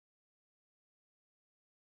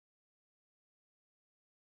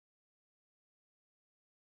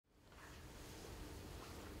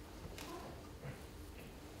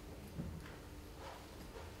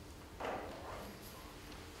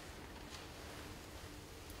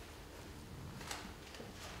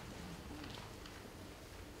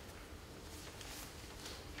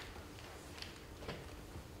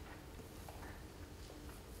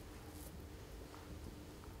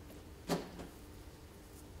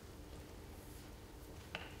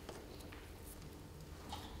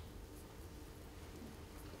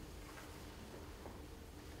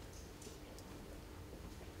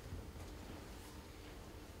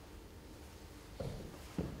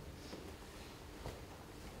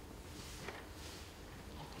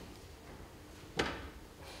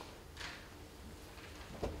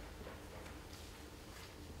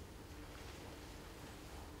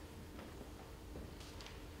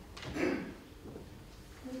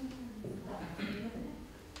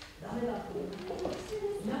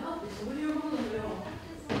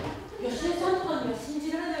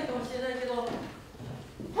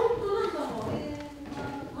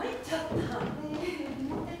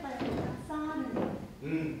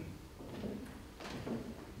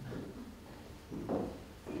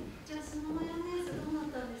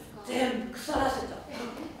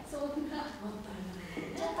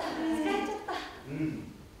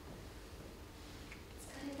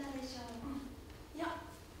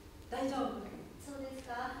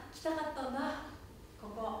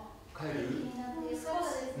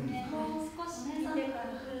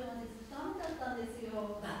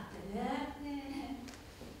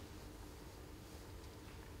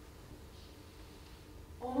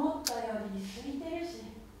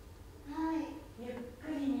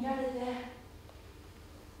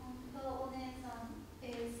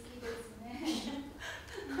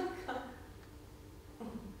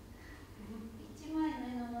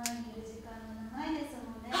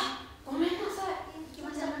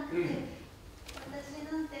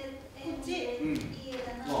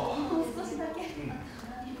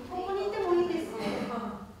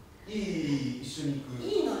緒に行く。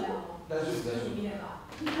いいのよ。大丈夫大丈夫。見れば。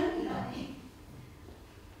何がい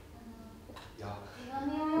や、手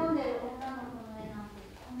紙を読んでる女の子の絵なんて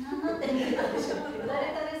こんなになって見えたでしょ。言わ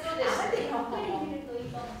れたでそうでした。やっぱり見るとい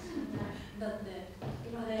いかもしれない。だって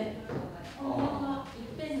今ね、本物がいっ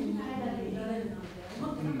ぺんに見られるなんて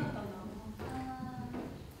思ってなかったんだもん。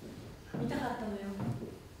見たかったのよ。フ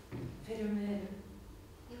ェルメー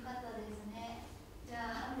ル。よかったですね。じ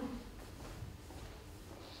ゃあ、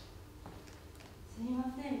すみま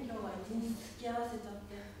せん、今日は一日付き合わせちゃっ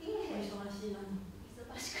て。いえ、お忙しいのに。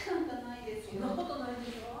忙しくなんかないですよ。そんなことない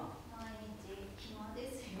でしょ。毎日暇で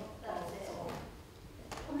すよ。だって。お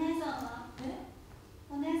姉さんは？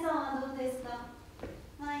お姉さんはどうですか？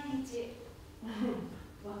毎日。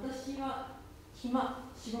私は暇、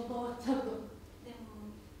仕事終わっちゃうと。で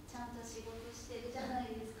もちゃんと仕事してるじゃな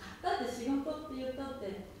いですか。だって仕事って言ったっ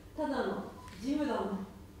てただの事務だも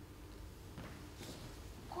ん。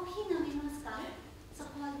コーヒー飲みますか？そ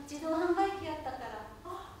こは自動販売機あったから。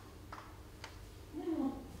あ、で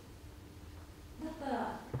もだった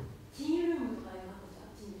らティールームとかになったじゃん、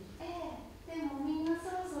あっちに。ええ、でもみんなそ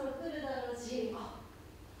ろそろ来るだろうし。あ、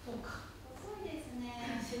そうか。遅いですね。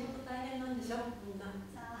仕事大変なんでしょ、みんな。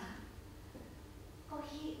さあ、コー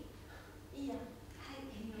ヒー。いいや。はい、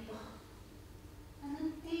ティール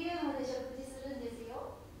ームで食事するんです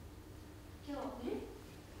よ。今日、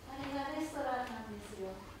あれがレストランなんですよ。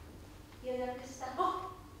予約した。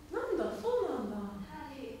あ、なんだ、そうなんだ。は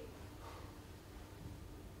い。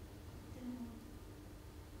でも、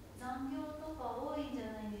残業とか多いんじ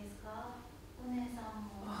ゃないですか、お姉さん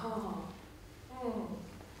も。ああ、うん。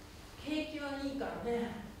景気はいいから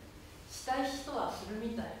ね。したい人はする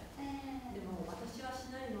みたい。でも私は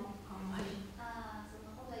しないの、あんまり。ああ、そ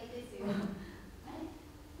の方がいいですよ。あれ、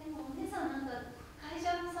でもお姉さんなんか会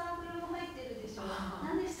社のサークルも入ってるでしょ。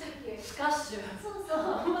何でしたっけ？スカッシュ。そうそう。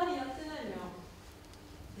あんまりやってないのよ。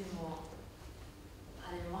でも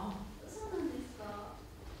あれもそうなんですか。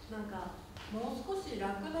なんかもう少し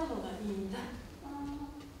楽なのがいいみたい。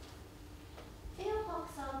絵を描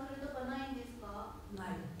くサークルとかないんですか？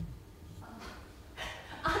ない。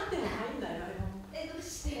あっても入んないわよ。どう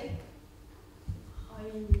して？入ん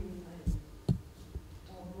ない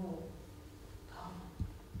と思う。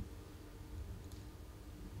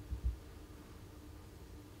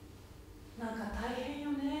なんか大変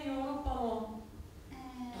よね、ヨーロッパも。ど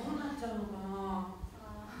うなっちゃうのかな。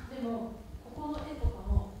でもここの絵とか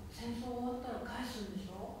も戦争終わったら返すんでし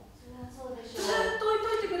ょ。それはそうでしょう。ずっと置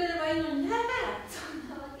いといてくれればいいのにね。そん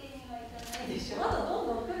なわけにはいかないでしょ。まだどん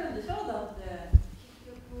どん来るんでしょ、だって。結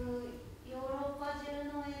局ヨーロッパ中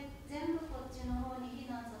の絵全部こっちの方に避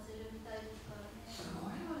難させるみたいですからね。すご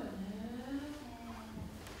いわよね。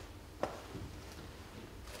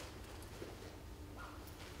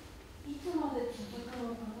いつまで続く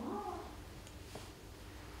のかな、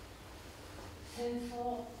戦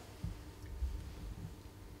争。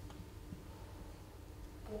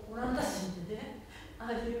オランダ人ってね、あ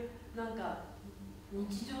あいうなんか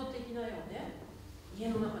日常的な絵をね、家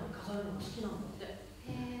の中に飾るのが好きなんだって。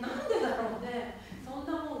なんでだろうね。そん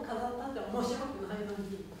なもん飾ったって面白くないの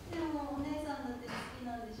に。でもお姉さんだって好き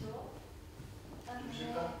なんでしょ。フェ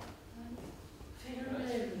ルメ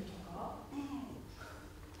ールとか、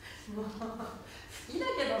好きだ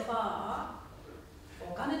けどさ、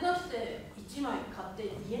お金出して1枚買っ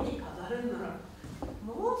て家に飾るんなら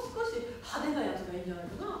もう少し派手なやつがいいんじゃない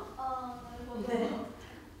かな。ああ、なるほど。でも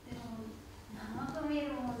長く見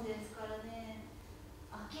るもんですからね。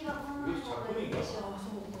秋がこんなのがいいでしょ。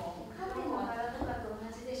そうか。彼の柄とかと同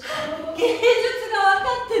じでしょ。芸術が分か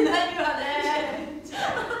ってないわね。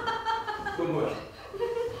どうもや。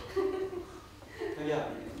いや、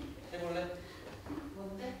これね。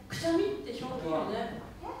くしゃみって表現よね。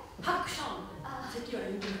ハクション。席は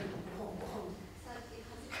言うてる。さっき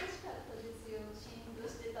恥ずかしかったですよ。シーンと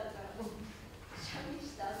してたから。くしゃみ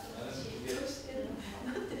した後のシーンとしてる。だ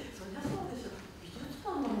ってそりゃそうでしょ。美術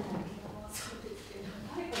館だもん。そうですけど。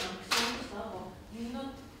誰かがくしゃみした後、みん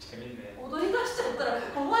な踊り出しちゃったら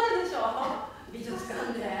困るでしょ。美術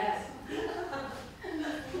館で。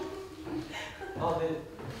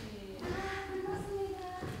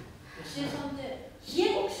吉江さんって冷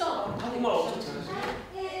えくしゃん。だ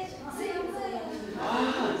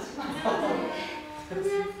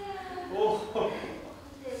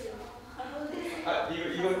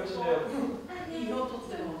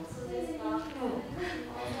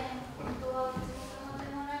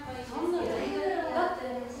って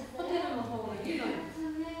ホテルの方がいいのよ。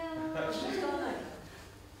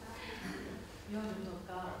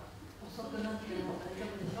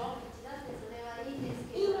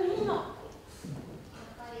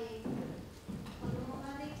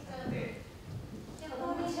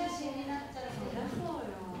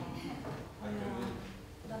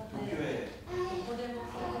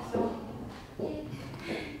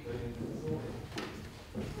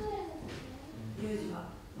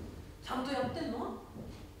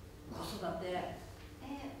子育て。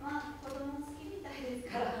まあ子供好きみたいです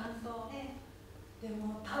から。で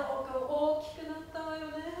も太郎くん大きくなったわ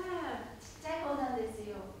よね。ちっちゃい子なんです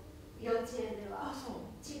よ。幼稚園では。あ、そ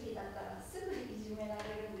う。チビだからすぐいじめら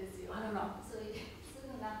れるんですよ。あらら。それです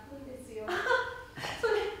ぐ泣くんですよ。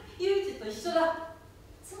それゆうじと一緒だ。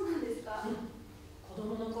そうなんですか。子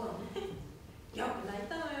供の頃ね、よく泣い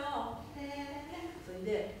たのよ。それ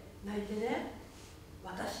で泣いてね、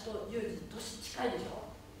私とゆうじ年近いでし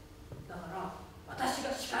ょ。だから私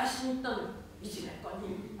が仕返しに行ったのよ、いじめっ子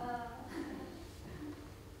に。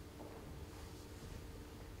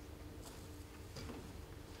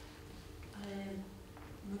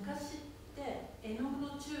昔って絵の具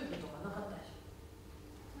のチューブとかなかったでし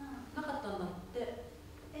ょ。なかったんだって。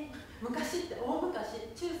昔って大昔、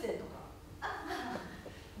中世とか。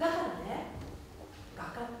だからね、画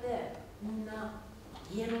家ってみんな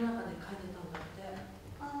家の中で描いてたんだって。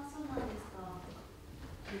そうなんですか。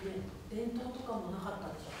それで電灯とかもなかった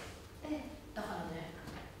でしょ。だからね、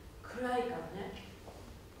暗いからね。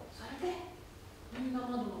それでみんな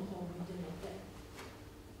窓の方を向いてるのって。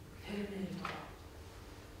フェルメールとか。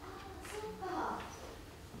そうか。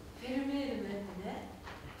フェルメールの絵ってね、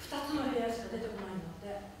2つの部屋しか出てこないんだっ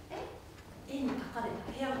て。絵に描かれ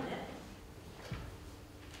た部屋がね、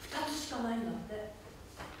2つしかないんだって。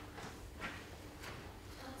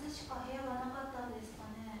2つしか部屋がなかったんです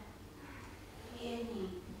かね。家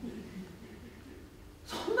に。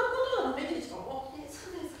そんなことはないでしょ。そうで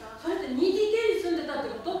すか。それって 2DK に住んでたって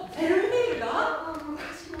こと？フェルメールが？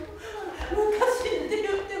昔のことなの。昔って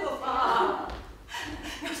言ってもさ、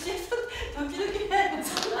よしえさん時々ね、だっ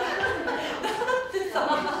てさ。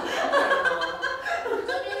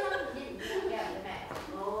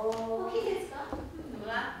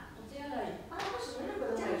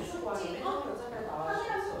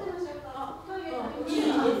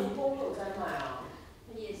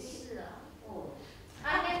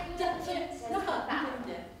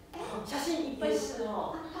写真いっぱいしてる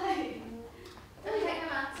の。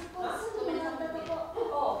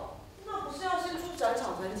那不是要先出展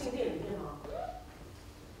场才能进店里面吗？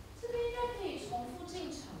这边应该可以重复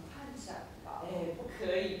进场看展吧？不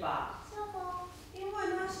可以吧？这样吗？因为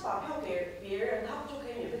他是把票给别人，他不就可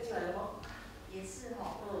以免费进来了吗？也是哦。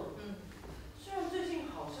虽然最近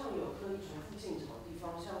好像有可以重复进场的地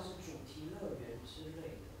方，像是主题乐园之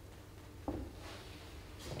类的。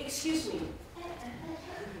Excuse me.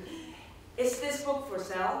 Is this book for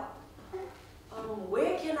sale?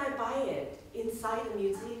 Where can I buy it? Inside the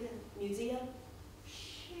museum?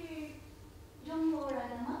 是中国人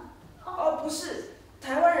吗？不是，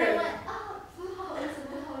台湾人。不好意思，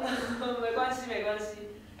不好意思。没关系，没关系。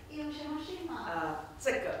有什么事吗？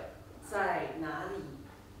这个在哪里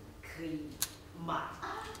可以买？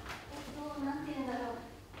なんて言うんだろう。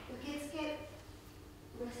受付、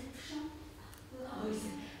レセプション。不好意思。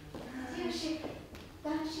就是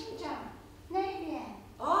dan信长那边。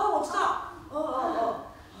我知道。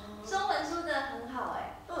中文说的很好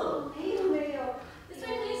哎。没有。所以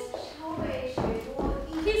你稍微学多一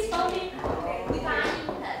点。 Please follow me. 发音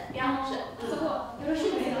很标准。よろし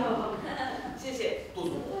いですか？谢谢。どう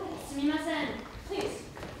ぞ。すみません。Please.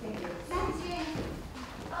 再见。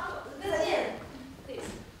再见。Please.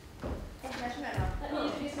 拿出来了。Let me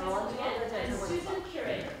introduce myself again. I'm Susan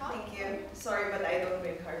Curator. Thank you. Sorry, but I don't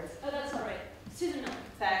make cards. Oh, that's all right. Susan Miller.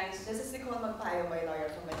 Thanks. This is Nicole Magpayo, my lawyer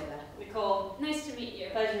from Manila. Nicole. Nice to meet you.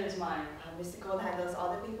 Pleasure is mine. Miss Nicole handles all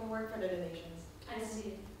the paperwork for the donations. I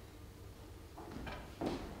see.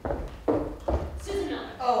 Susan Miller.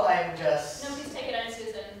 Oh, I'm just... No, please take it. I'm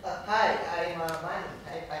Susan. Hi, I'm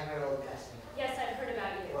Manny. I'm your old classmate. Yes, I've heard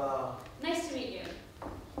about you. Wow. Nice to meet you.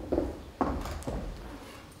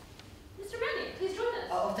 Mr. Manny, please join us.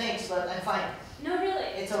 Oh, thanks, but I'm fine. No, really.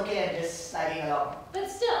 It's okay, I'm just tagging along. But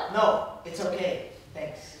still. No, it's okay.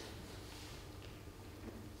 Thanks.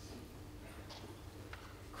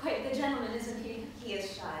 Quite the gentleman, isn't he? He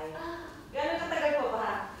is shy. Gano'n katagal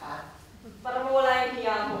pa ba? Para mawala yung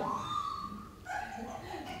hiya mo.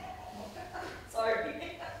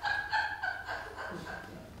 Sorry.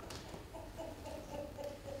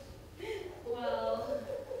 Well,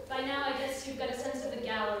 by now I guess you've got a sense of the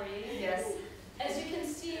gallery. Yes. As you can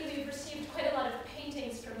see, we've received quite a lot of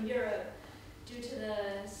paintings from Europe due to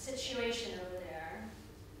the situation over there.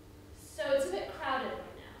 So it's a bit crowded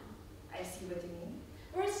right now. I see what you mean.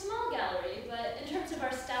 We're a small gallery, but in terms of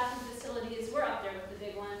our staff and facilities, we're up there with the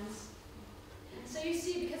big ones. So you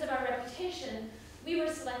see, because of our reputation, we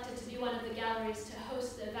were selected to be one of the galleries to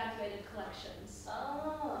host the evacuated collections.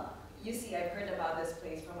 You see, I've heard about this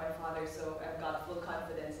place from my father, so I've got full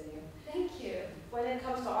confidence in you. Thank you. When it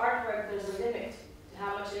comes to artwork, there's a limit to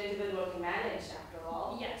how much an individual can manage, after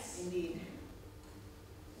all. Yes.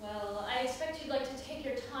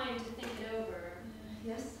 time to think it over.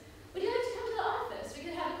 Yes? Would you like to come to the office? We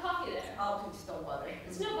could have a coffee there. Oh, please don't bother.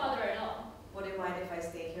 It's no bother at all. Would you mind if I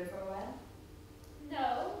stayed here for a while?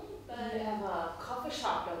 No, but... You have a coffee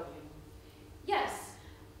shop, don't you? Yes.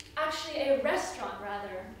 Actually, a restaurant,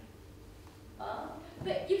 rather.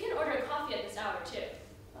 But you can order coffee at this hour, too.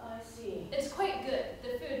 I see. It's quite good.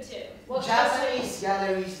 The food, too. Well, Japanese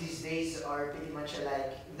galleries these days are pretty much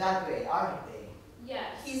alike that way, aren't they?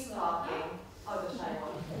 Yes. He's talking. Oh, the shy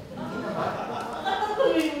one.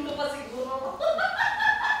 Minuto pa siguro.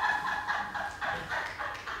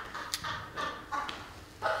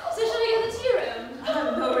 So shall we get the tea room?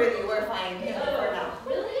 No, really, we're fine here for now.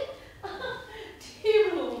 Really?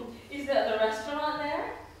 Tea room. Is that the restaurant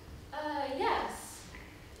there? Yes.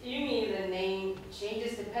 You mean the name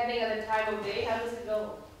changes depending on the time of day? How does it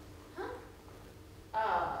go?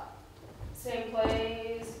 Huh? Same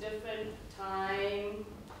place, different time.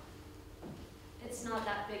 It's not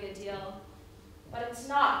that big a deal. But it's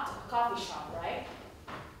not a coffee shop, right?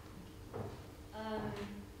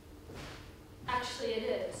 Actually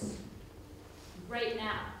it is. Right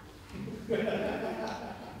now.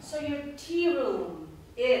 So your tea room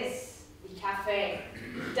is the cafe,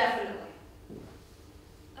 definitely.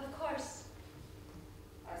 Of course.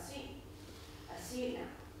 I see it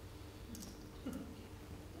now.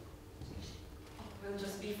 We'll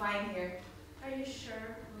just be fine here. Are you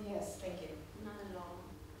sure? Yes, thank you. Not at all.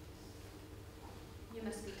 You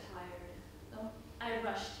must be tired. No. I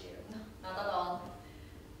rushed you. Not at all.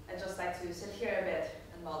 I'd just like to sit here a bit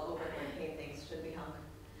and mull over my paintings should be hung.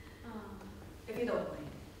 If you don't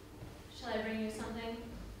mind. Shall I bring you something?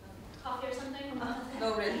 Coffee or something?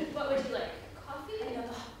 No, really. What would you like? Coffee?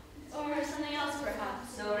 Or something else,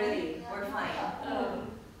 perhaps? No, really. We're fine.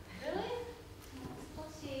 Really?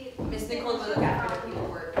 Miss Nicole will look after the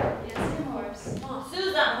paperwork. Yes, of course.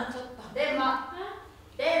 Susan! Denma! Huh?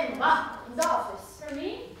 Denma! In the office. For me?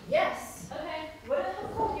 Yes. Okay. Wouldn't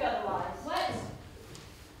have called you otherwise. What?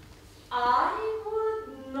 I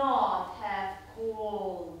would not have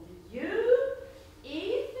called you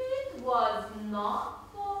if it was not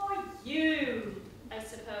for you. I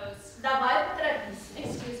suppose. Давай поторопись.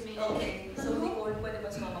 Excuse me. Okay, so Nicole, pwede ba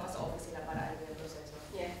sumama ka sa office nila para ayun yung proseso?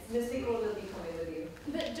 Yes. Miss Nicole will be coming with you.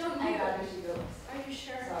 But don't I'd you? rather she goes. Are you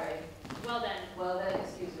sure? Sorry. Well then. Well then,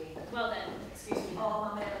 excuse me. Well then. Excuse me.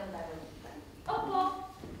 Oh, mamaya lang tayo. Oh, well.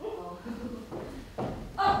 Oh.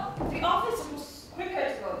 Oh, the office was quicker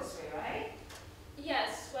to go this way, right?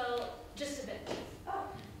 Yes, well, just a bit. Oh.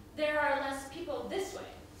 There are less people this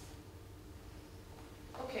way.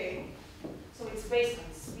 Okay. So it's based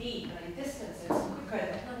on speed, right? Distance is quicker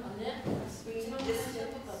than なんかね、 speed うちの and 会社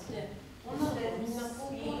distance. とかって女の子みんな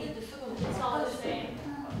高校出てすぐの It's all the same.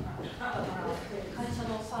 会社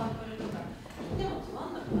のサークルとかでもつ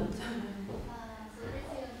まんなくなっちゃうね。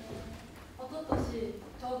一昨年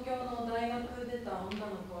東京の大学出た女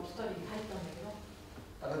の子が一人入ったんだけど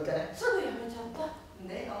Pagod ka na? すぐ辞めちゃった。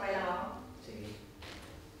 Hindi, okay lang ako. Sige.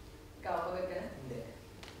 Ikaw, pagod ka na? Hindi.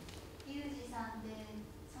 ユージさんって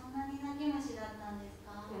そんなに泣き虫だったんです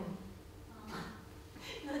か？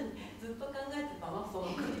何ずっと考えてたのそ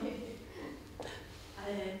のことあ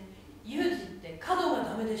れユージって角が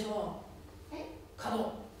ダメでしょ。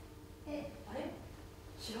角あれ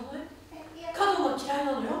知らない？角が嫌い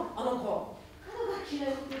なのよあの子。角が嫌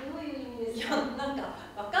いってどういう意味いやですか？なんか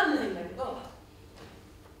わかんないんだけど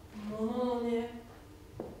物のね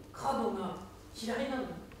角が嫌いなの。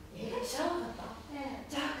知らなかった？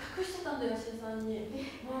じゃあ隠してたんだよしさんに。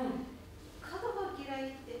角が嫌い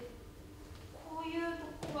ってこういう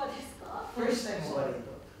とこがですか？ First time mo ba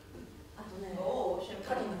rito? あとねOo, syempre.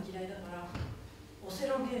 角が嫌いだからオセ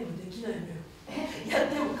ロゲームできないのよ。やっ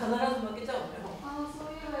ても必ず負けちゃうのよ。ああ、そ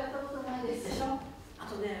ういうのやったことないです。でしょ？あ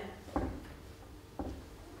とね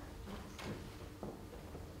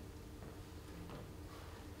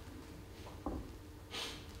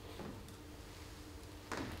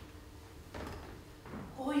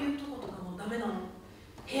こういうとことかもダメなの。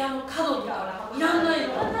部屋の角がいらない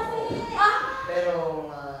の。Pero,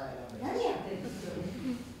 何やってんの？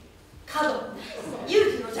角。ユ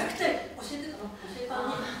ージの弱点教えてたの？教えたの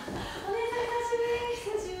に。お姉さん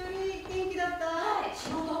久しぶり。元気だった？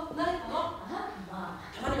仕事慣れたの？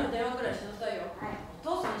たまには電話くらいしなさいよ。お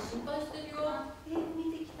父さん心配してるよ。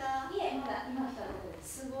見てきた？いえ、まだ今来たところで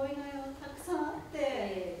す。すごいのよ。たくさんあっ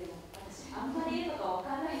て。でも私あんまり絵とかわ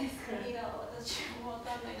かんないですから。いや、私もわ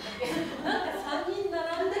かんないんだけど。なんか3人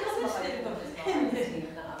並んで話してるの変ね。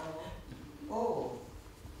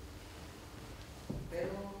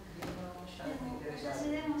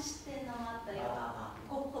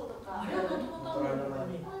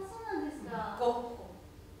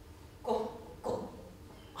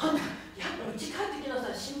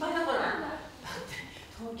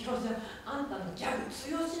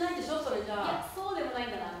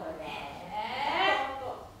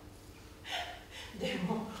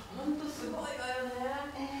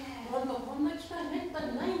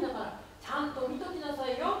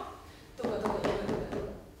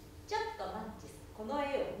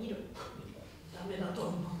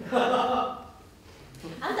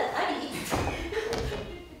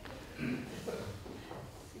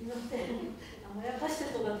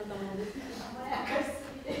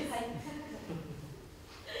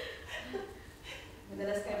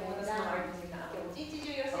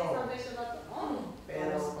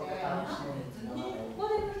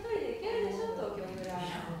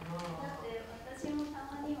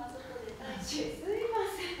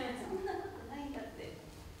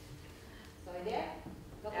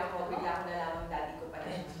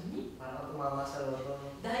tumama sa loto.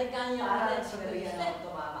 代官山で食事して、あ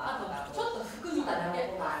とちょっと服見ただ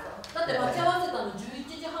け。だって待ち合わせたの11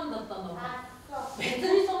時半だったんだもん。別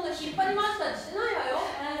にそんな引っ張り回したりしてないわよ。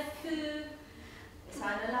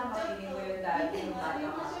Sana lang makinig mo yung dad yung bata ka.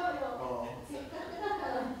 Oo.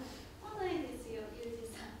 まだいいですよ、ユージ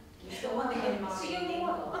さん。 Gusto mo din makinig.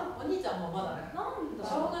 お兄ちゃんもまだね。なんだ。し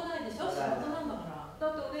ょうがないでしょ、仕事なんだから。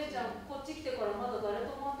だってお姉ちゃんこっち来てからまだ誰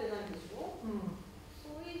とも会ってないんでしょ。うん。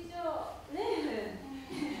それじゃあねえ。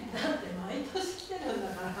だって毎年来てるん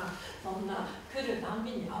だから、そんな来るたん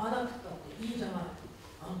びに会わなくったっていいじゃない。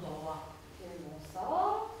あんたは。でも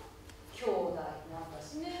さ、兄弟なんだ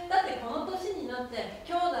しね。だってこの年になって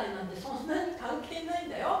兄弟なんてそんなに関係ない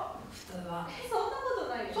んだよ、普通は。そんなこ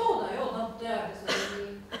とないよ。そうだよ、だって。それ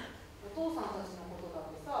にお父さんたちのことだ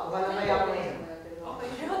ってさ、お金のやもね。あ、そ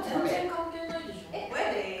れは全然関係ないでしょ。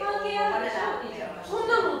関係あるでしょ、お兄ちゃん。そん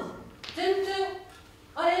なの全然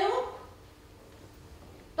あれよ。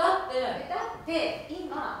だって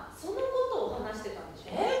今そのことを話してたんでし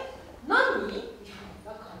ょ。何？いや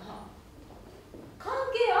だから関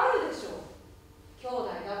係あるでしょ。兄弟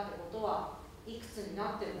だってことはいくつに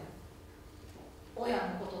なっても親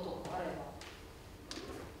のこととかあれば。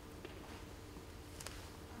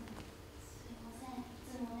すいません、い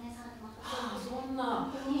つもお姉さんに任あ、せて。そんな。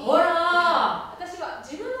ほら。私は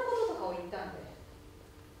自分のこととかを言ったんで、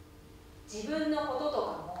自分のこととか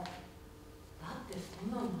も。だってそん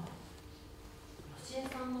なの。よしえ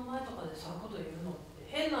さんの前とかでそういうこと言うのって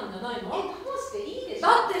変なんじゃないの？どうしていいでしょ。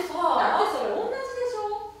だってさ、だってそれ同じでし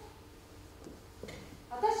ょ。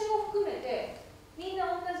私も含めてみん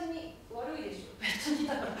な同じに悪いでしょ。別に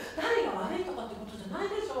だから誰が悪いとかってことじゃない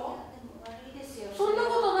でしょ。でも悪いですよ。そんな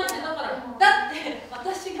ことないってだから、だって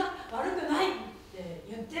私が悪くないって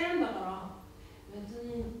言ってるんだから、別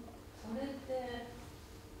にそれって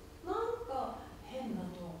なんか変だ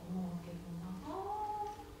と思うけどな。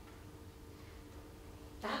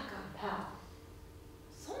だから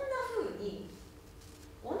そんな風に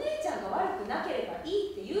お姉ちゃんが悪くなければい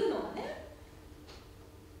いっていうのはね、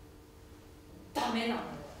ダメなのよ。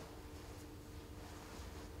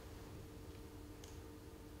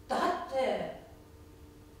だってい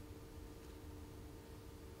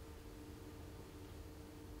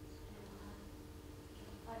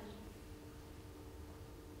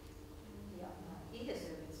や、まあいいです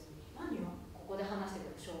よ別に。何よ。ここで話してて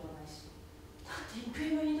もしょうがないし。だって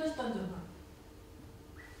郁恵が言い出したんじゃない。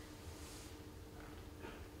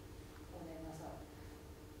ごめんなさい。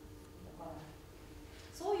だから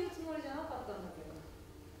そういうつもりじゃなかったんだけど。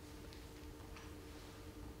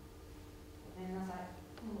ごめんなさい。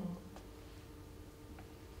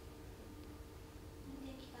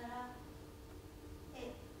できたら、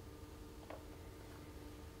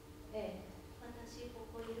私こ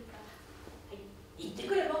こいるから。言って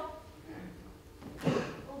くれば。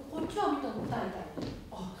こっちは見たの大体。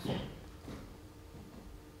あ、そう。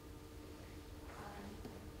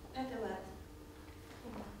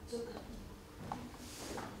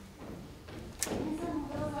皆さんも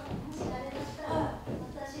どうぞ、もしあれだったら、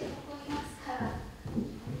私ここいますから。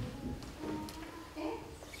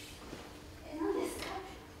何ですか？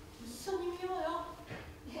一緒に見ようよ。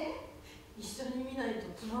一緒に見ないと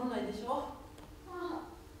つまんないでしょ。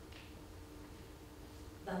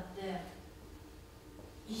だって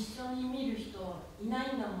一緒に見る人いな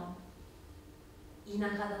いんだもん。田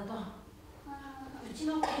舎だと。うち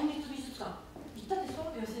の県立美術館行ったでし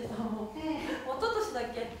ょ、吉江さんも。一昨年だ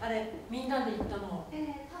っけ、あれみんなで行ったの。多分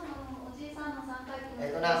おじいさんの3回忌の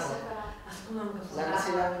Ito na ako. あそこなんかさ、 Wala na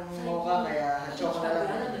silang mukha kaya hacho ko na あれ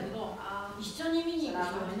なんだ lang. けど、一緒に見に行く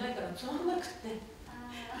人がいないからつまんなくって。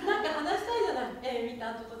なんか話したいじゃない、見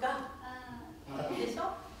た後とか。いいでし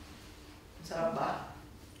ょ。 Sarap ba?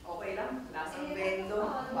 Okay lang. Lasang bendo.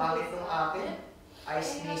 Pangit nung akin.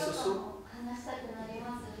 Ice ni susu. 話したくなり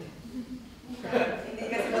ます。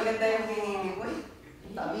 Hindi kasi maganda yung pinili mo eh.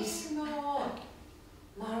 Tamis. なら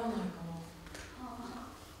ないかな。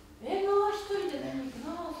映画は一人で見に行く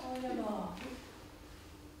な、そういえば。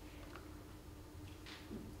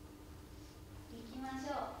行きまし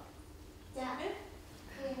ょう。じゃあ、見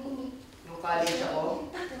に。 Yung college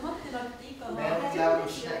ako, だって待ってなくていいかな。 meron lang siya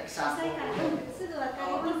遅い eksakto. からすぐわか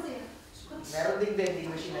りますよ。 Meron ding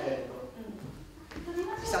vending machine na ganito. 撮り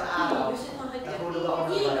ましょう。 Isang araw, 吉田さん入って。 nahulog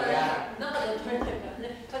ako ng いいから barya. ね、中で撮れないから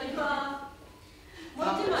ね。撮ります。もう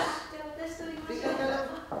一枚。じゃあ私撮りましょう。 Bigla na lang,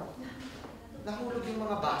 nahulog yung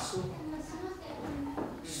mga baso. すみません。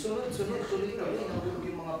 Sunod-sunod tuloy-tuloy, nahulog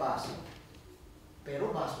yung mga baso.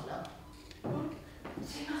 Pero baso lang.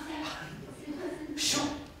 すみません。すみません。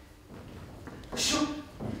 Shoot! Shoot!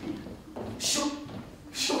 Shoot!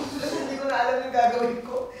 Shoot! Hindi ko na alam yung gagawin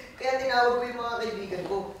ko. Kaya tinawag ko yung mga kaibigan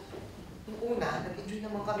ko. Nung una, nag-enjoy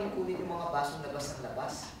naman kami kunin yung mga basong labas ng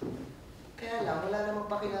labas. Kaya lang, wala namang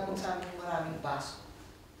pakinabang sa amin yung maraming baso.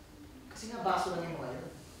 Kasi nga baso lang yung mga yun.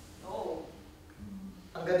 Oo.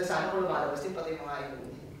 Ang ganda sana kung lumalabas din pati yung mga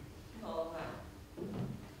inumin. Oo nga.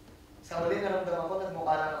 Sa huli, naramdaman ko,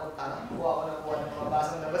 nagmukha lang akong tanga. Kuha ng mga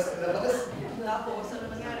basong labas ng labas. Wala po, saan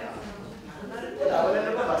na nangyari? Wala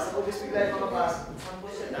lumabas. Ubus bigla yung mga baso. 散歩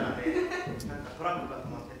してたらね、なんかトラックが止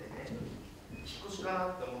まっててね、引っ越しか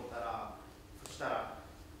なって思ったら、そしたら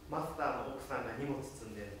マスターの奥さんが荷物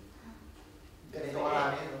積んでる。 Ganito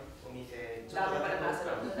karami, no? お店、ちょっ Dami と pa だけ na nasa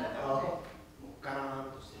遠 loob く na から Oo. もうガラー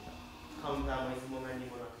ンとしてた。カウンターも椅子も何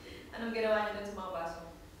もなくて。 Anong ginawa niyo dun sa mga baso?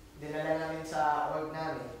 Dinala namin sa org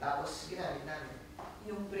namin, tapos ginamit namin.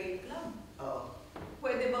 Yung break lang. Oo.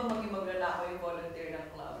 Pwede bang maging magnanakaw yung volunteer ng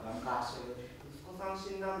club? Walang kaso yun. 息子さん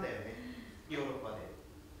死んだんだよね、ヨーロッパで。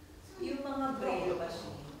 Yung mga braille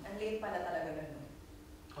machine, ang liit pala talaga nun.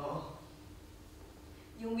 Oo.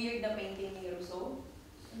 Yung weird na painting ni Rousseau,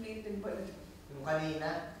 ang liit din pala. Yung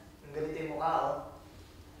kanina, ang ganito yung mukha, oh.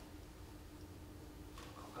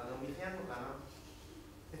 他のお店やんのかな。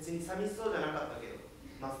別に寂しそうじゃなかったけど、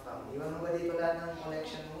マスターも。 Iwan mo ba dito lahat ng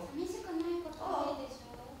collection mo? 寂しくないことないでし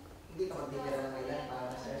ょ Hindi ka magbibira ng ilan para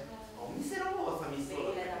sa'yo. お店の方は寂し May そ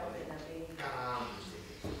うだ ilan ako けどね。 tinabi. ガラーンとして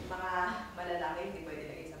て。 Mga malalaki hindi pwede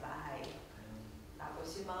lagay sa bahay. Tapos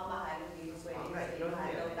yung mga mahal hindi mo pwede sa iluhan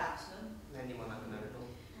ng tax nun. 何もなくなると。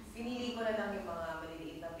 Pinili ko na lang yung mga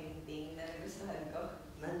maliliit na painting na nagustuhan ko.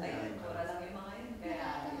 何がいい Ayun, か mura な。 lang yung mga yun. Kaya,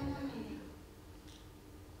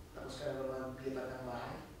 Tapos ka na ba maglipat ng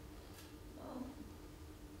bahay? oh,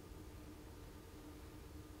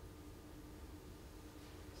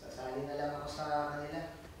 Sasali na lang ako sa kanila.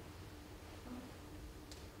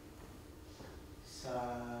 Sa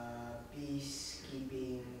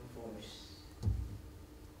peacekeeping force.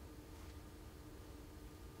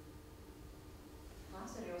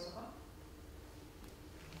 seryoso ka?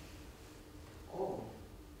 Oo.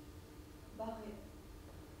 Bakit?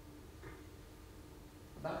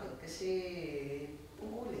 Bakit? Kasi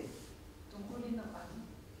tungkulin. Tungkulin ng ano?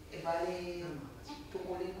 Eh bali,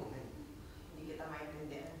 tungkulin ko. Hindi kita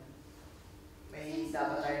maintindihan. May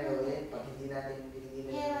dapat tayong gawin pag hindi natin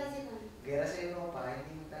pinigilin. 平和時間 Gera sa Europa,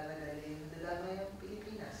 hindi mo talaga nadadama yung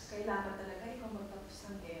Pilipinas. Kailangan talaga ikaw magtapos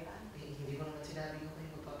ng gera. Eh, hindi ko naman sinabi ko kayo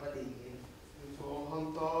magpapatigil. So,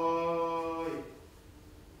 hantay!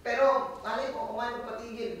 Pero, malay mo, kung ano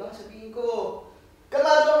patigil, baka sabihin ko,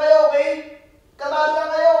 kamado lang kayo, okay? Kamado lang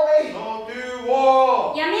kayo, okay? Natiwa!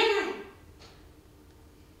 やめない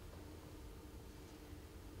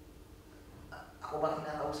Ako ba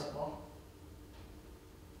kinakausap mo?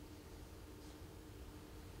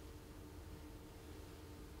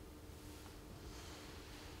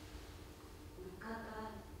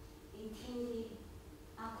 Nakakaintindi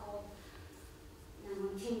ako ng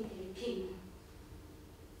munting Pilipino.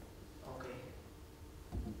 Okay.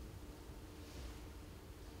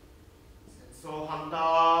 So,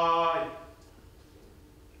 hantay!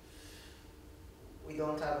 We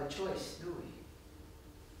don't have a choice, do we?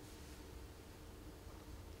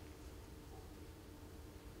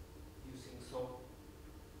 You think so?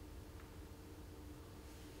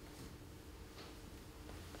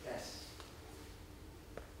 Yes.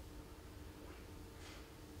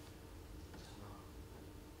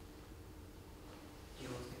 気を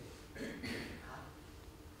つけて。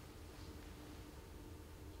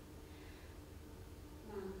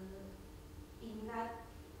 Mag-ingat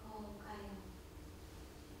ko kayo.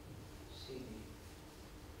 Sige.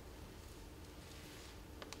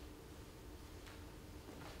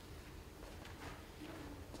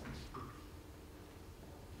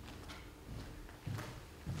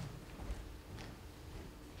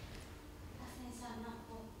 Pasensya na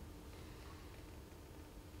po.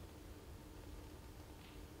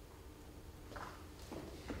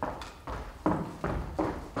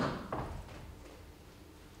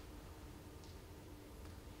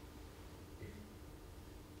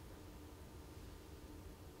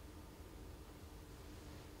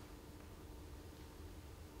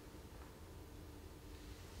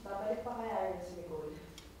 Babalik pa kaya yun si Nicole?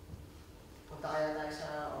 Punta kaya tayo sa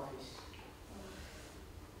office.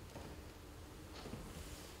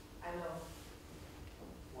 Ano?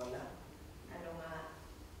 Wala. Ano nga?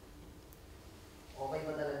 Okay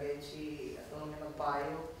ba talaga yun si Atty.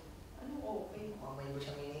 Magpayo? Anong okay? Mukhang may iba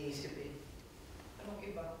siyang iniisip eh. Anong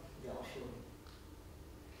iba? Hindi ako sure.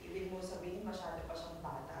 Ibig mo sabihin masyado pa siyang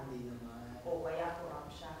bata. Hindi naman. O kaya kurang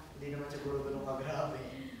siya. Hindi naman siguro ganun kagrabe.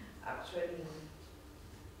 Actually,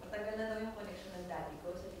 matagal na daw yung connection ng daddy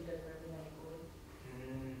ko sa legal firm ni Nicole.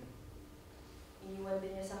 Hmm. iniwan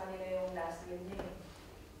din niya sa kanila yung last will niya eh.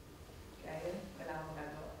 Kaya yun, wala akong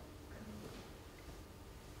magagawa.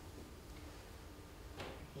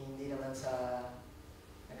 Hindi naman sa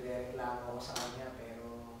nagre-reklamo ako sa kanya,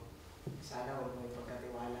 pero sana huwag mo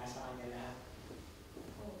ipagkatiwala sa kanya lahat.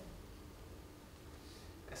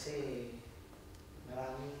 Kasi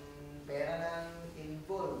maraming pera nang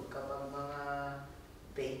involved kapag mga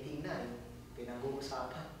painting na yung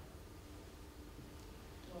pinag-uusapan.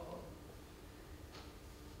 Oo.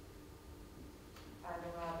 Paano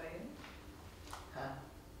nga ba yun? Ha?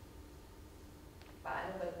 Paano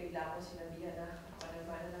ba't bigla akong sinabihan na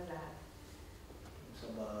paano ng lahat? Sa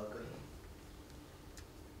bagay.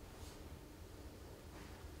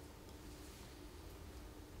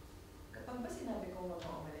 Kapag ba sinabi ko huwag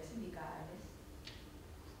mo umalis, hindi ka alis?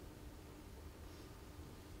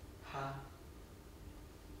 Ha?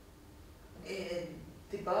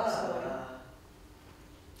 Diba?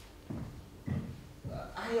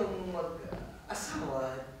 Ayaw mong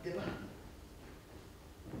mag-asawa, diba?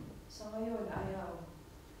 Sa ngayon, ayaw.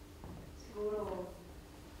 Siguro,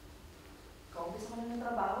 kaumpisa ka na ng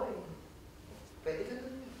trabaho eh. Pwede ka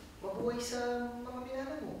nang mabuhay sa mga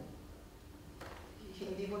minana mo.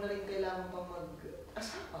 Hindi mo na rin kailangan pang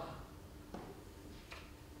mag-asawa.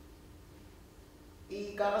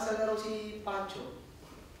 Ikakasal na raw si Pancho.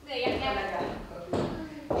 Ganyan nga. Talaga.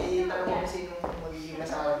 Tanong mo kung sinong magiging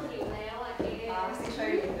asawa niya. แล้วอ่ะเก Si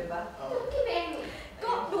Charlene, di ba? คิดไปเอง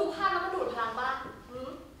ก็ดูภาพแล้วมันดูดพลังป่ะ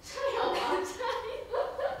ใช่เหรอใช่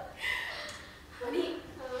วันนี้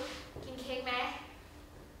กินเค้กไหม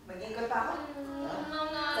Mag-ikot pa ako.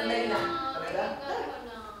 Sanay na. Talaga?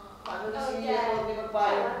 Paano na si Hyogo may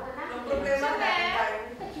magpayo? Yung problema natin tayo.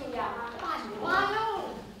 แต่คิวยาวมากปั่นว่าแล้ว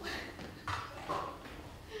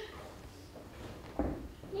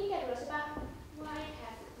นี่แกดูแล้วใช่ป่ะว่าไอ้แท็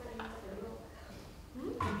บมันจะเป็นรูป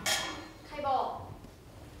ใครบอก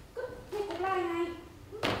ก็ในกรุ๊ปไลน์ไง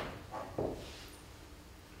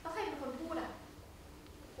แล้วใครเป็นคนพูดอ่ะ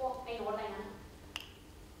พวกไอ้โน้ตอะไรนั้น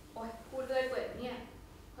โอ๊ยพูดเลยเปิดเนี่ย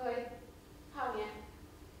เฮ้ยคราวเนี้ย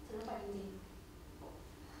ฉันต้องไปจริงๆ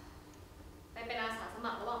ไปเป็นอาสาส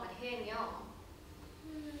มัครระหว่างประเทศเงี้ยหรอ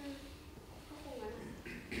ก็คงงั้นอะ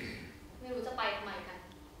ไม่รู้จะไปทำไมกัน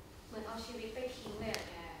เหมือนเอาชีวิตไปทิ้งเลยอะ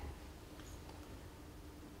แก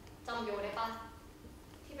จำโยได้ปะ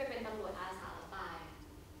ที่ไปเป็นตำรวจอาสาแล้วตาย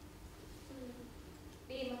ไ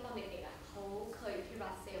ด้ยินว่าตอนเด็กๆอ่ะเขาเคยอยู่ที่รั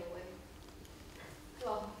สเซลเว้ยหร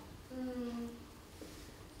อ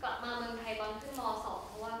กลับมาเมืองไทยตอนขึ้นม.2 เ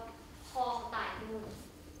พราะว่าพ่อเขาตายที่นู่น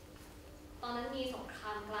ตอนนั้นมีสงคร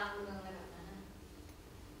ามกลางเมืองอะไรแบบนั้นนะ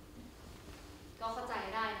ก็เข้าใจ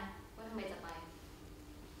ได้นะว่าทำไมจะไป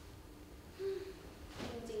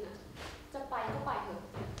จริงๆอ่ะจะไปก็ไปเถอะ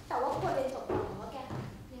แต่ว่าควรเรียนจบก่อนเพราะว่าแก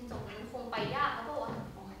เรียนจบมันคงไปยากนะเพราะว่า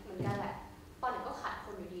เหมือนกันแหละตอนไหนก็ขาดค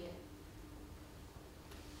นอยู่ดี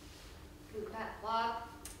หรือแบบว่า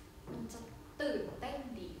มันจะตื่นเต้น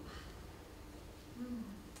ดีว่ะ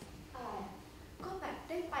อะไรก็แบบไ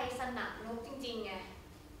ด้ไปสนามรบจริงๆไง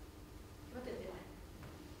ก็ตื่นเต้นไหม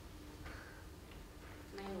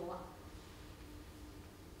ไม่รู้อ่ะ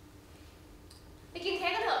ไปกินเค้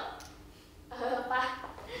กกันเถอะไป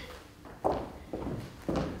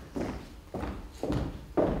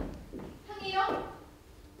ทางนี้เนาะ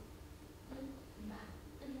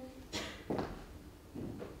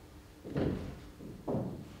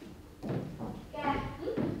แก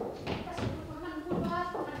แต่ฉันรู้ว่ามันพูดว่า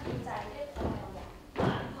มันดีใจได้อะไรบางอย่า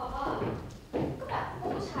งเพราะว่าก็แบบพวก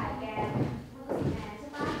ผู้ชายแกมันก็สิแมนใช่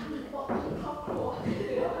ปะบอกครอบครัวห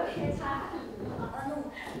รือว่าประเทศชาติแล้วหนู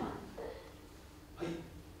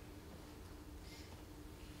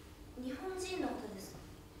日本人のことですか。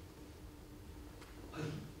はい。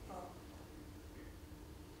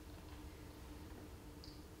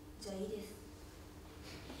じゃあいいです。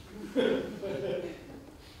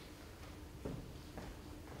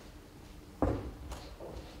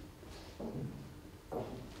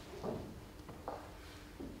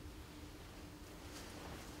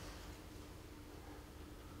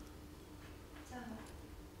じゃあ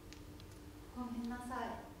ごめんなさい。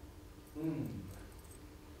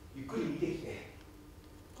ゆっくり見てきて。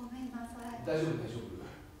ごめんなさい。大丈夫大丈夫。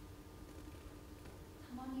た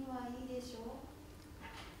まにはいいでしょ。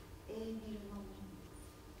絵見るのも。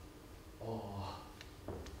ああ。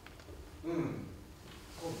そ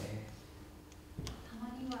うね。たま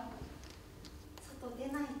には外出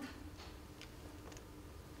ないと。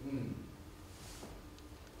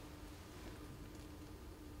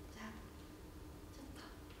じゃあちょっと。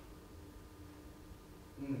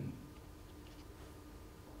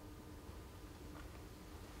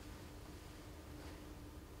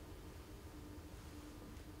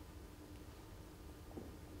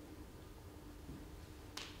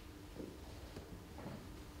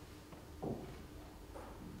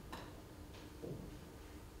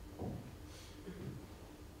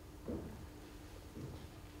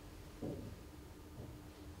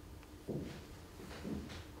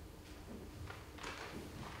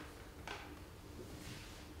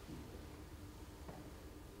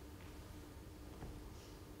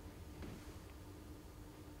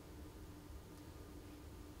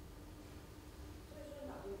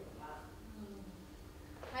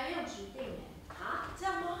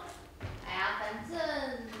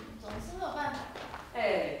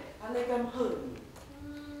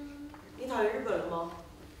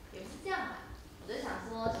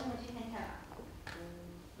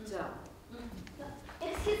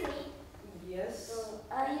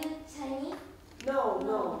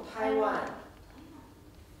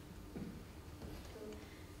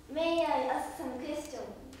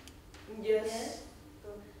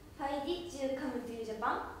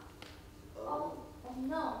番 Oh,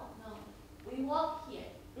 no. We work here.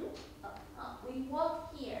 We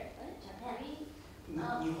work here. Japan.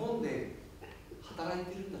 日本で働い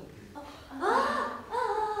てるんだって。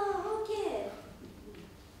Okay.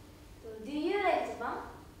 Do you like Japan?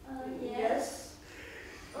 Yes.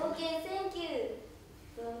 Okay, thank you.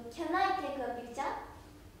 Can I take a picture?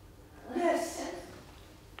 Yes.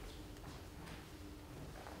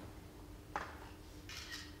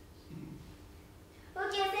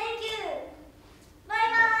 Okay, thank you. Bye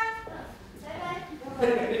bye. Bye bye.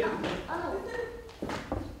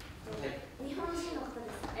 日本人の方で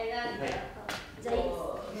す。なんかじゃあいいです。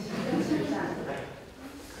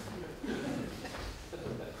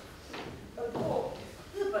不，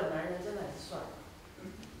日本男人真的很帅。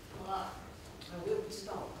好了，我也不知道。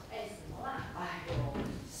哎，什么啦？哎呦，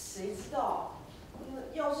谁知道？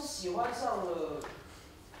要是喜欢上了，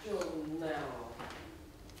就那样了。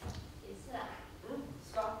也是啊，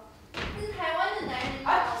是吧？这是台湾的男人。哎，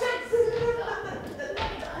这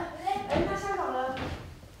哎，那香港人？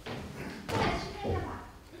快去看看吧。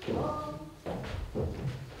哦。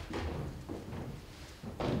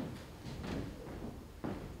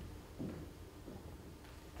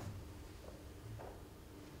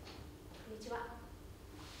こんにちは。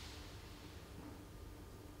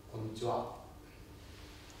こんにちは。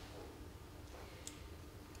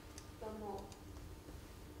どうも。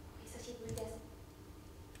お久しぶりです。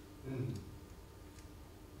うん。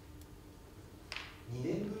2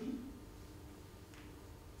年ぶり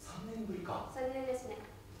 ?3 年ぶりか。3年ですね。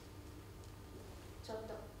ちょっ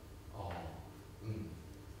と。ああ、うん。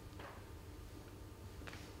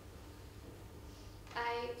I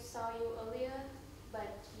saw you earlier,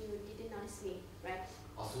 but you didn't notice me, right?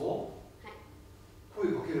 あ、そう？はい。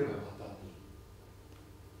声かければよかったのに。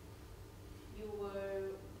You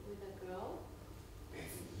were with a girl?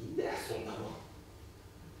 別にいいんだよ、そんなの。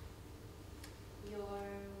Your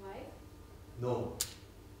wife? No.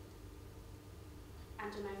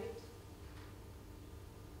 And you married?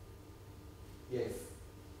 Yes.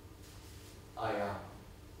 I am.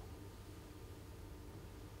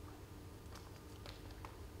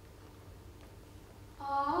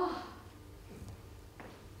 Ah.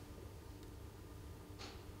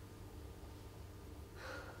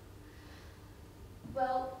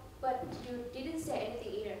 Well, but you didn't say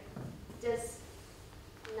anything either. Just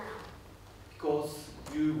now. Because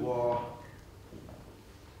you were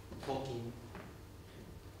talking.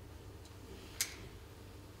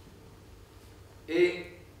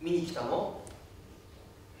 見に来たの？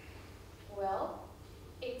 Well,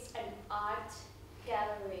 it's an art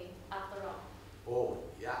gallery after all. Oh,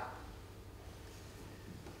 yeah.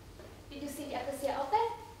 Did you see the acacia out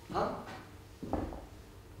there? Huh?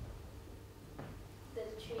 The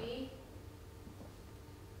tree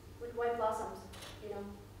with white blossoms, you know.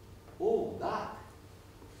 Oh, that.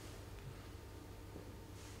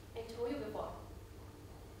 I told you before.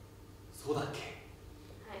 そうだっけ？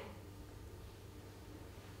はい。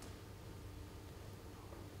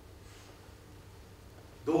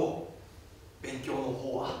どう？勉強の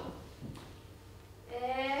方は？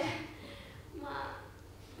まあ、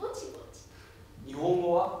ぼちぼち。日本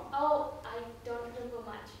語は？ Oh, I don't remember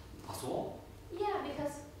much. あ、そ Yeah,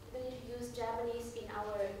 because we need to use Japanese in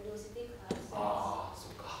our university う？ classes. ああ、そ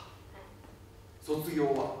うか。はい。卒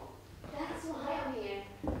業は？ That's why I'm here.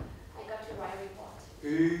 I got to write a report. へ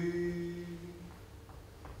え。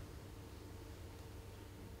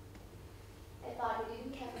I thought you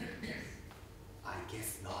didn't care for pictures. I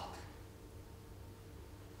guess not.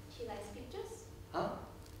 She likes pictures? は？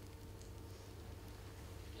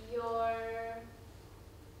 Your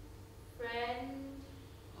friend?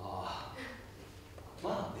 ああ。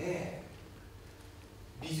まあね。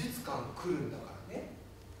美術館来るんだからね。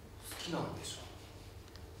好きなんでしょ。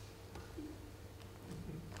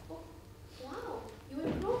 Wow, you're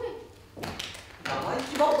improving. 生意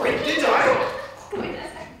気ばっか言ってんじゃないよ。ごめんなさ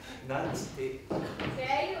い。なんつって。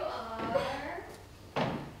 There you are.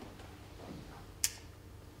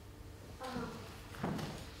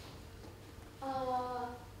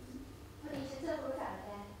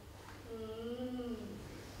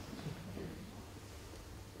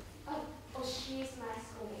 Oh, she's my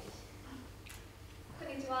schoolmate. こん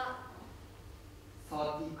にちは。サ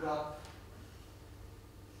ワディークラップ。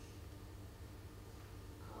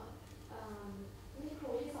นี่ครู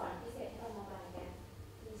ที่สอนพิเศษให้เรามาปลายกัน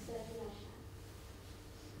มิสเตอร์ที่เราใช้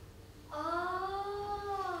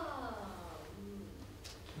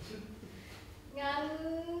งั้น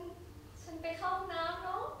ฉันไปเข้าห้องน้ำเน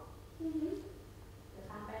าะ เดี๋ยว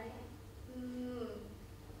ตามไปเลยค่ะ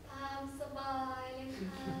ตามสบายเลย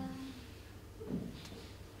ค่ะ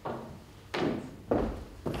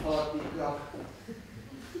変わっていくよ。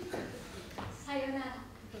さよなら。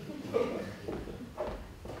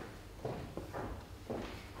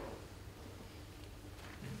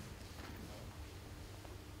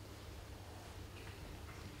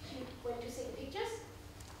She went to see the pictures?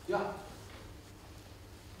 いや、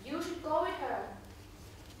 You should go with her.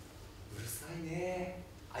 うるさいね。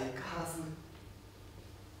相変わらず。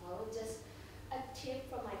 Oh, just a tip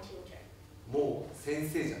from my tutor. もう先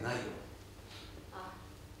生じゃないよ。 Ah.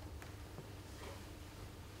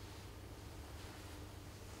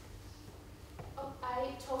 Oh,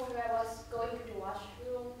 I told her I was going to the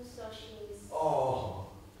washroom, so she's. ああ。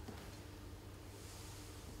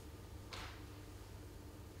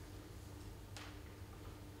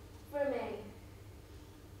 Vermeer.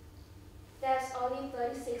 There's only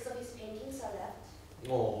 36 of his paintings are left.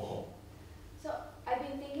 おお。 So I've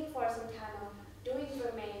been thinking for some time of doing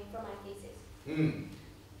Vermeer for my thesis. うん。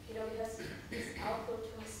 You know, because his output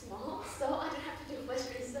was small, so I don't have to do much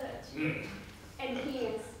research. うん。 And he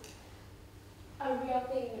is a real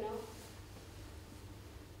thing, you know.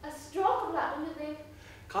 A stroke of luck, don't you think?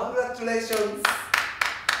 Congratulations! Oh,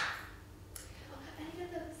 arigatou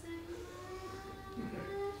gozaimasu.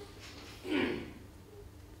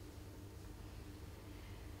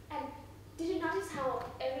 And did you notice how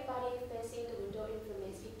everybody facing the window in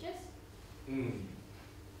Vermeer's pictures? うん。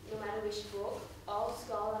 No matter which book, all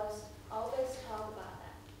scholars always talk about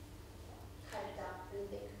that. HIRATA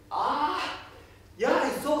Oriza. ああ、やは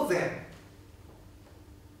りそうぜ。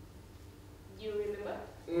 You remember?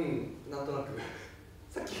 うん、なんとなく。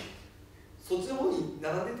さっき、そっちの方に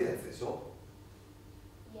並んでたやつでしょ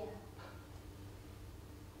Yeah.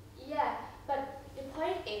 Yeah, but the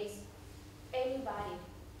point is, anybody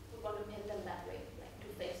would want to paint them that way, like to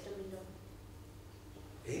face the window.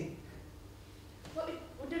 え Well, it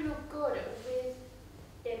wouldn't look good with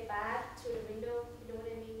their back to the window, you know what I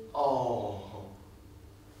mean? ああ。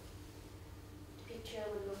 The picture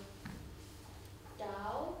would look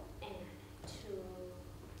dull and too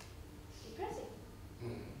depressing. うん。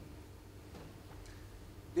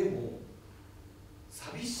でも、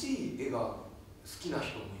寂しい絵が好きな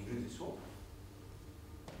人もいるでしょ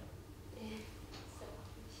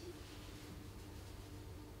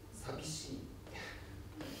So, 寂しい。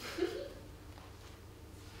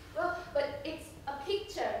 well, but it's a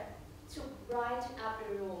picture to brighten up the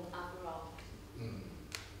room after all. うん。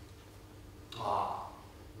ああ、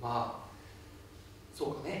まあ、そ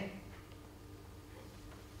うかね。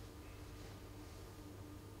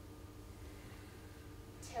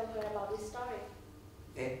 Tell her about this story.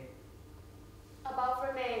 え、 About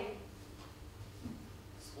Vermeer.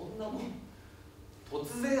 そんなもん、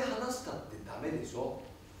突然話したってダメでしょ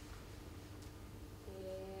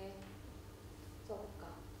そっか。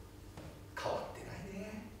変わってない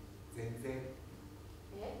ね。全然。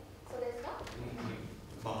そうですか？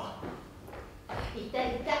まあ。いたい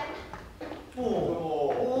た。おお、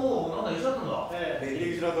なんだ一緒だったんだ。入り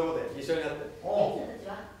口のとこで一緒になって。お先生たちは。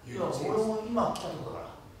いや、俺も今来たとこだから。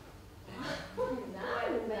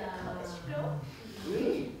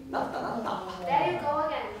なんだ。なったなった。 There you go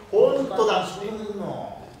again. 本当だ、仕事する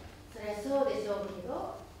の。そりゃそうでしょうけ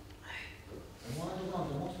ど。お前となん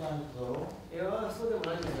て持ってないんだろ。いや、そうでも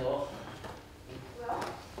ないんだよ。 Well,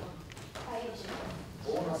 I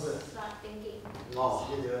ボーナス。 start thinking. あ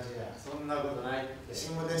すげえ出らしいや。そんなことないって。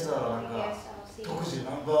新聞出てたろ、なんか。 Yes, I'll see 特 you. 需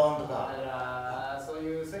ナンバーワンとか。だからそう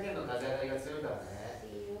いう世間の風当たりが強いからね。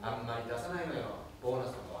 See you. あんまり出さないのよ。ボーナ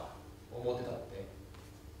スとかは思ってたって。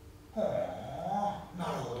ほー、な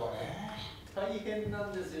るほどね。大変な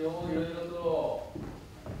んですよ。いろいろと。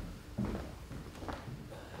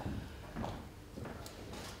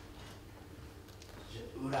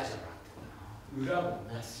裏じゃなくて裏も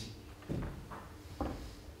なし。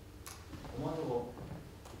お前とこ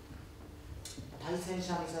対戦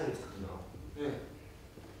車ミサイル作ってんだろ。え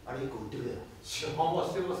あれ1個売ってくれよ。市販は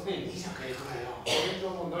してませんよ。いいじゃんか、いくらよ。これと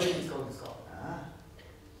も何に使うんですか。ああ、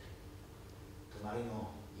隣の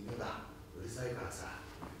犬がうるさいからさ。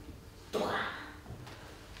どうか。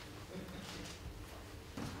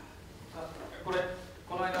これ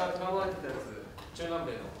この間頼まれてたやつ、中南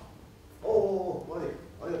米の。おお、悪い、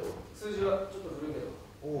ありがとう。数字はちょっと古いけど。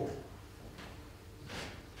おお。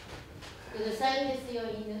うるさいんですよ、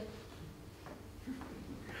犬。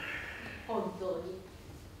本当に。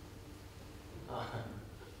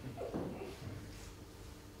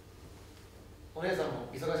お姉さんも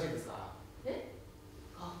忙しいですか。え、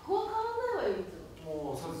学校は変わんないわよ、いつも。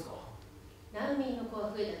もうそうですか。難民の子が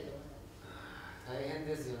増えたけど、大変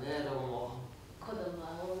ですよね、どこも。子供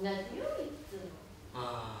は同じよ、いつも。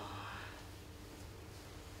あ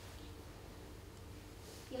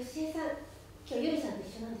よしえさん、今日ユミさんと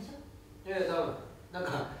一緒なんでしょ？多分なん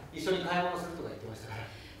か一緒に買い物するとか言ってましたから。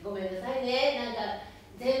ごめんなさいね、なんか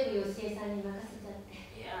全部よしえさんに任せちゃって。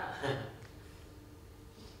いや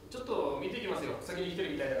ちょっと見てきますよ。先に来て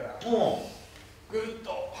るみたいだから。もぐるっと。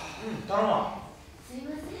う頼むわ。すい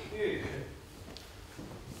ません。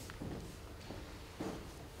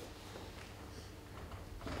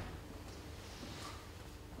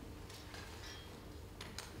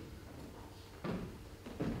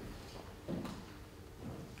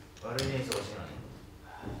悪いね、忙しいのに。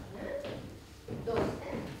どうして？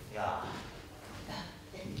いや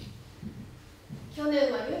去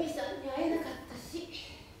年はユミさんに会えなかったし。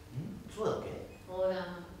そうだっけ？ほら、なん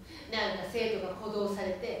か生徒が補導さ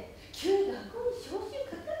れて急に学校に招集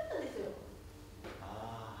かかったんですよ。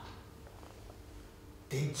ああ、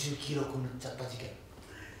電柱黄色く塗っちゃった事件。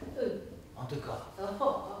あの時か。そう。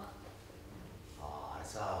あれ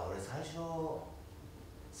さ、俺最初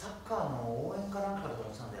サッカーの応援かなんかだと思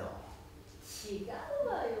ってたんだよ。違う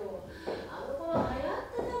わよ。あの頃流行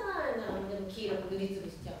ったじゃないな。でも黄色く塗りつぶ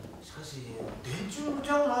しちゃう。しかし電柱塗っち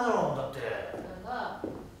ゃうことないだろう。だってなんか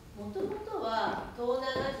もともとは東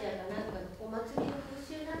南アジアかなんかのお祭りの風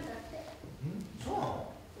習なんだって。そうな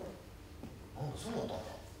の？なんだ、そうだったん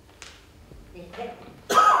だ。ね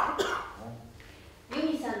ユ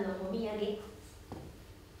ミさんのお土産、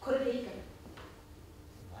これでいいか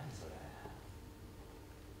な。何それ？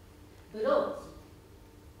ブローチ。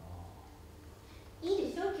い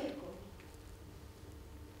いでしょ、結構。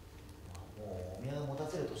もうお土産持た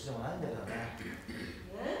せる年でもないんだけどね。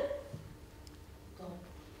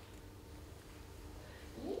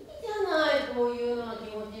いいじゃない、こういうのは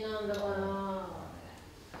気持ちなんだから。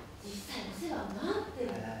実際お世話になって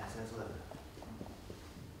る。そりゃそうだけど。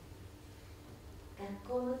学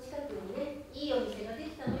校の近くにね、いいお店がで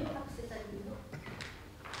きたのよ、アクセサリーの。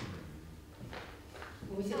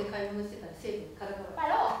お店で買い物してたら生徒にからかわ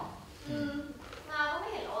れた。มาก็ไม่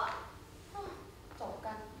เห็นแล้วอ่ะจบ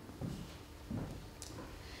กัน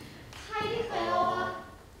ใช่ที่เคยเล่าว่า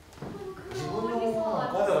มันคือรีสอร์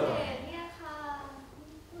ทพิเศษเนี่ยค่ะ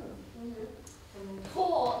โถ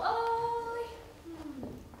เอ้ย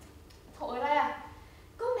โถอะไรอ่ะ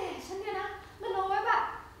ก็แหมฉันเนี่ยนะมันเอาไว้แบบ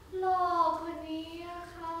หลอกคนนี้อะ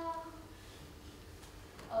ค่ะ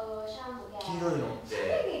ช่างหัวแก黄色いのっใช่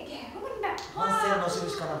てไงแกก็มันแบบ 反省の印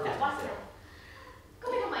かなって思ってたよ。ก็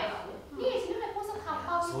ไม่ทำไมหรอนี่ฉันไม่เคยพูดสักคำเ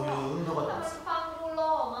ป้า そういう運動があったん มั です น よ。 ฟังดูหล่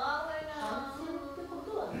อมากเลยนะ 反省ってこと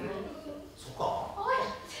はないですよ。そっか。โอ๊ย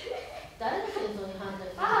誰の戦争に反対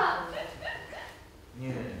するの？ね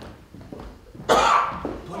え。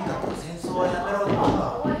とにかく戦争はやめろってことだ。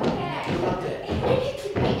 โอ๊ยแก だって。 คิ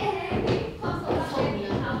ดไปเองความสนใจเนี่ย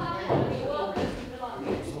ทำให้เรารู้ว่าเป็นตลอด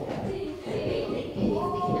そう。 จริง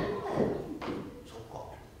そっか。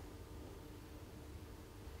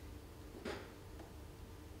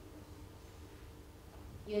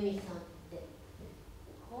ユミさんって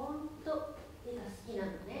ほんと絵が好きな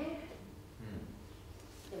のね。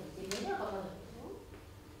でも自分では描かないでしょ。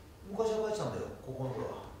昔は描いてたんだよ、高校の頃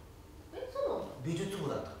は。そうなの？美術部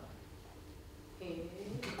だったの。へ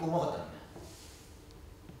え。結構うまかったんだよ。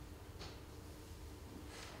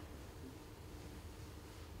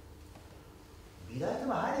美大で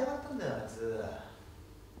も入ればよかったんだよ、あいつ。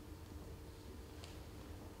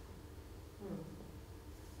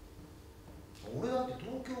俺だって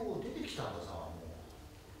東京出てきたんださ、も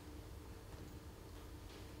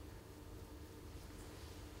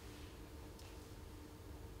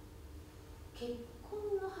結婚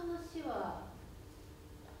の話は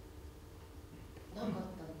なかったの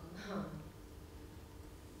かな。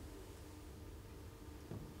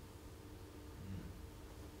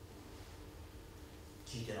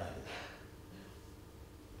聞いてないけ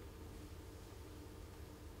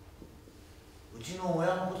ど。うちの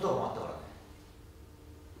親のこととかもあったからね。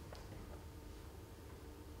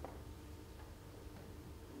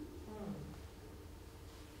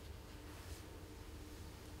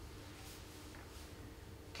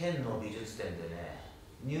県の美術展でね、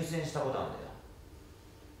入選したことあるん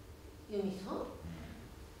だよ。ユミさん？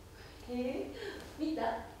へえ、見た？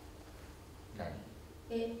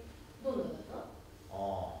何？どんなだった？ああ、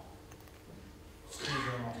スキー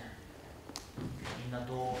場のみんな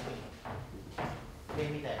とペ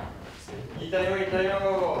ンみたいな。いたよいたよ。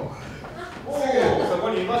おお、そこ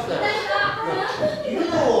にいましたよ。いるよ、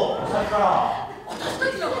さっきから。私た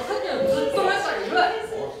ちなんかさっきのずっと前からいる。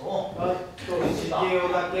あと一行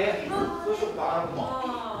だけ。どうしようか。あ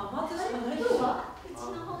あ、待ってしかないとは。うち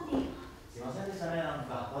の方にすいませんでしたね、なん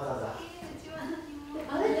かわざわざ。うちは何も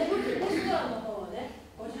あれね、レストランの方はね、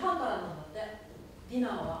5時半からなんだって。ディナ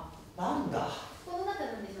ーは。なんだ。この中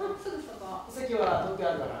なんでしょうすぐそこ。席は取って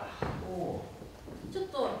あるから。おお。ちょっ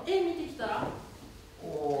と絵見てきたら。お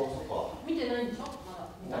お、そっか。見てないんでしょまだ。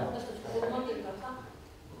私たちここ待ってるからさ。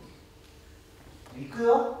行く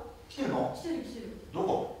よ。来てるの？来てる来てる。ど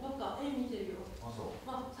こ？なんか絵見てるよ。あ、そう。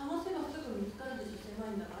まあ、探せばすぐ見つかるでしょ、狭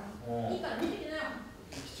いんだから。いいから見てきなよ。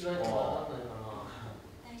行き違いとかわかんないかな。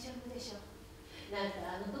大丈夫でしょう。なんか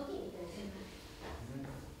あの時みたいじゃない。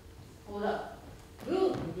ほら、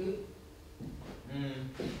ルーブル。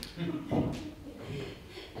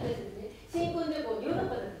私たちね、新婚旅行ヨーロ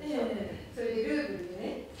ッパだったでしょ。それでルーブルで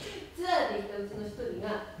ね、ツアーで行ったうちの一人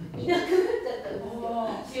がいなくなっちゃったんですよ。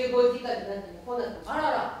集合時間になっても来なかった。あ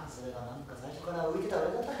らら。それがなんか最初から浮いてた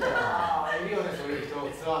俺だったんだよな。ああ、いるよね、そういう人、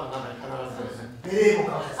ツアーの中に必ず。ベレー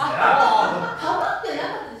帽かぶってたね。かぶって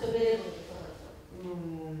なかったでしょ、ベレー帽って。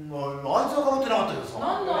あいつはかぶってなかったけどさ。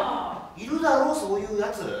なんだ。いるだろう、そういう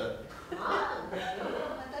やつ。私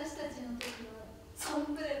たちの時はソ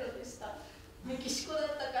ンブレロでした。メキシコだ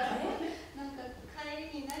ったからなんか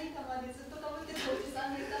帰りに成田までずっとかぶってたおじ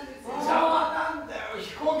さんがいたんですよ。邪魔なんだよ、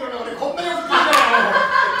飛行機の中でこんなによく聞いたよ。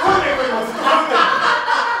トイレ行くにもずっとかぶってる。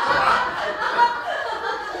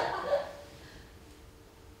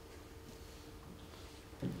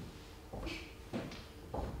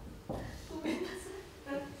ごめんなさ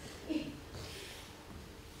い。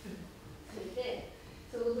それで、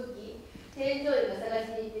その時、添乗員が探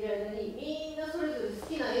しに行ってる間に、みんなそれぞれ好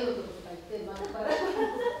きな絵のとことか行って、またバラバラにな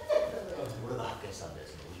っちゃったのよ。俺が発見したんだよ、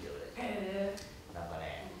そのビデオで。なんか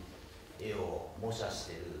ね、絵を模写し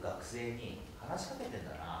てる学生に話しかけてん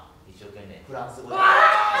だな。一生懸命フランス語で。それは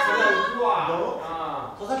行く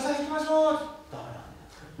わ。戸崎さん行きましょう。ダメなん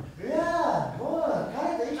だよ。いやもう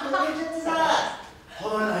彼と一緒に入れちゃってさ。離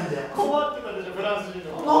れないんだよ。困ってたでしょ、フランス人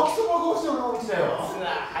の。泣きそばどうしようの道だよ。ツ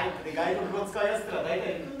アー入って外国語使いやすくら大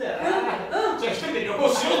体行くんだよな。じゃあ一人で旅行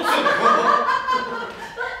しようっつうの。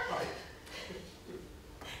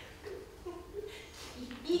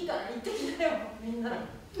いいから行ってきなよ、みんな。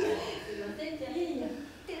すいません、じゃあ。いいや。いっ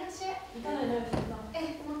てらっしゃい。行かないで、吉田さん。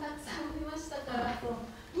もうたくさん見ましたから。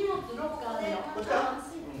荷物ロッカーだよ。こっちか。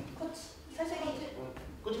こっち。最初に。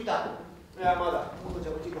こっち見た。いや、まだ。こっち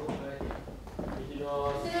行こう。行ってきます。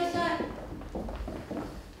いってらっしゃい。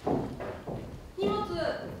荷物ロ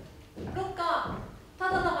ッカーた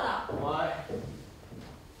だだから。はい。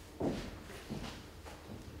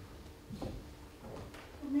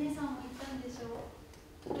お姉さんも行ったんでしょ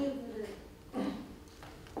う。ルーブル。行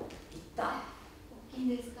った。大きいん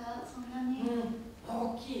ですか、そんなに。大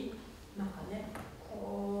きい。なんかね、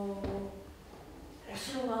こうお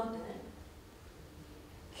城があってね、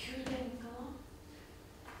宮殿かな。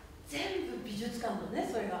全部美術館のね、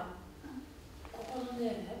それが。ここのね、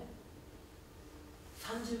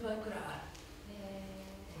30倍くらいある。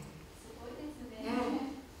すごいですね。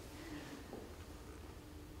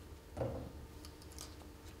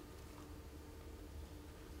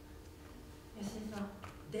吉井さん、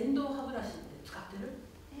電動歯ブラシって使ってる？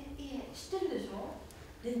いえ。知ってるでしょ？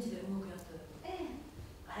レンジで動くやつ。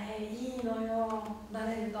あれいいのよ、慣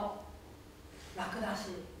れると楽だ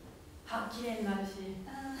し、歯きれいになるし。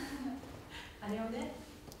あれをね、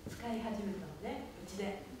使い始めたのね、うち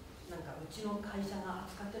で。なんかうちの会社が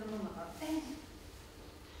扱ってるものだから。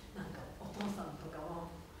なんかお父さんとかも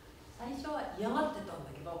最初は嫌がってたん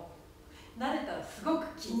だけど、慣れたらすご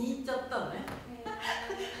く気に入っちゃったのね。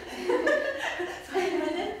それ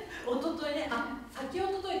がね、一昨日ね、先一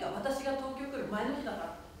昨日か、私が東京来る前の日だ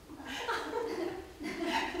から。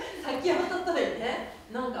先一昨日ね、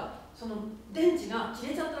なんかその電池が切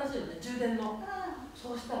れちゃったらしいのね、充電の。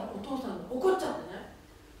そうしたらお父さんが怒っちゃってね、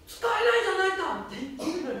使えないじゃないかって言っ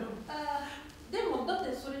てるのよ。でもだっ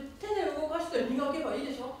てそれ手で動かして磨けばいい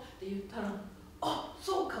でしょって言ったら、あ、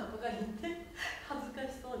そうかとか言って恥ずか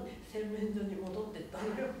しそうに洗面所に戻ってった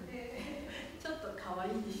のよ。ちょっと可愛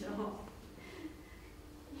いでしょ。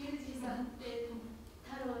ユージさんって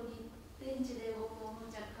太郎に電池で動くおも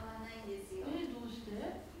ちゃ買わないんですよ。どうして？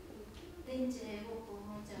電池で動くお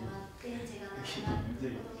もちゃは電池がなくなって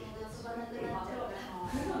子供が遊ばなくなっちゃうから。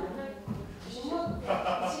違うん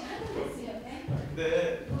ですよね。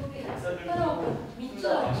で、太郎君3つ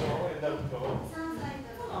だっけ？ 3歳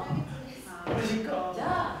と6ヶ月です。じゃ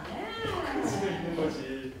あね。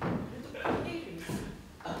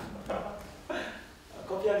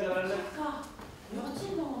コピアじゃない。そっか、幼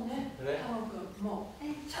稚園だもんね。太郎君もう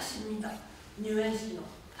写真見た。入園式の。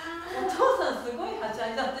お父さんすごいはし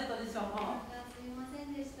ゃいだってたでしょ。すいませ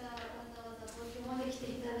んでした。わざわざ東京まで来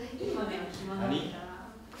ていただいて。今ね、暇なんだか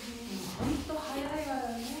ら。本当早いわ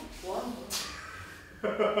よね。終わるの？すい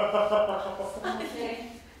ませ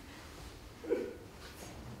ん。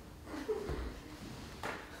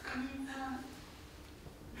お姉さん、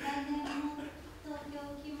来年も東京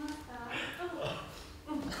来ますか？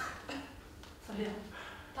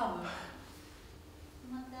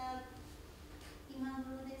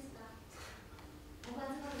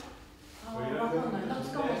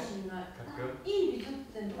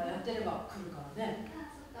来るからね。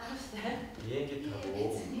どうして？ 비행기 타고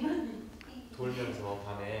돌면서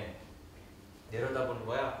밤에 내려다보는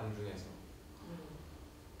거야, 공중에서.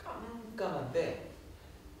 깜깜한데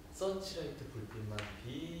서치라이트 불빛만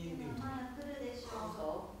빙빙 돌아.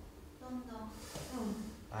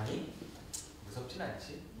 아니, 무섭진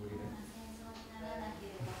않지, 우리는.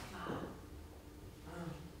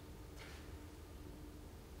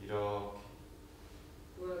 이렇게.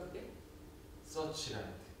 뭐야 그게?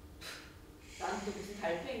 서치라이트. 나한테 무슨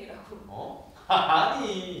달팽이라고. 어?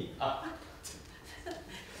 아니.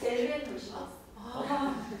 셀렌 조심했어.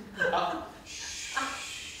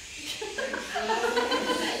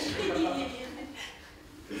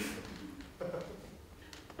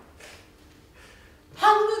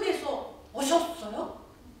 한국에서 오셨어요?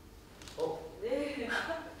 네.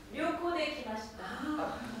 료코데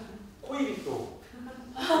기마시다. 코이비또.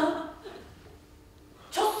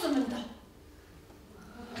 좋습니다.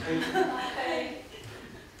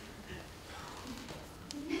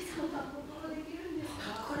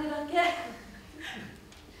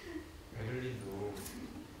 베를린도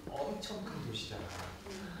엄청 큰 도시잖아.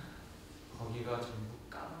 거기가 전부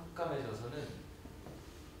깜깜해져서는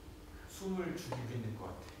숨을 죽이고 있는 것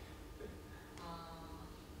같아.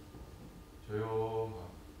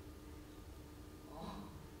 조용하고.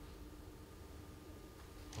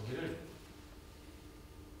 거기를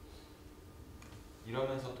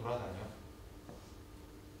이러면서 돌아다녀.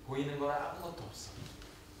 보이는 건 아무것도 없어.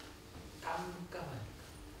 깜깜하니까.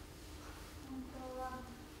 本当は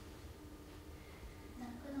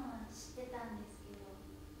泣くのは知ってたんですけど、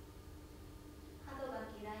ハド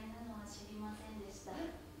が嫌いなのは知りませんでした。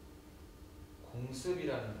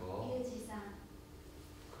 공습이라는 거 ユージさん、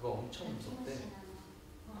 그거 엄청 泣き虫 무섭대. な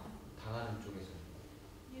の。 당하는 쪽에서.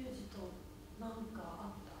 ユージとなんか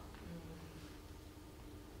あった？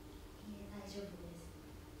いえ、大丈夫です。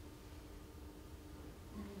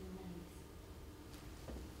何もないです。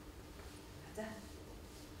 가자.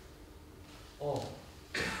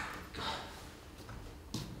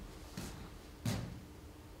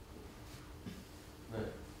 왜?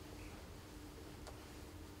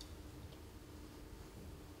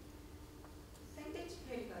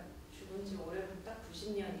 생떼치페리가 죽은 지 올해부터 딱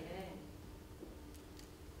 90년이래.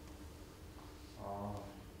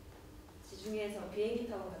 지중해에서 비행기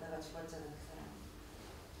타고 가다가 죽었잖아 그 사람.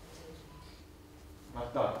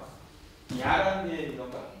 맞다. 야간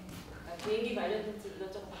비행이던가? 비행기 관련된 책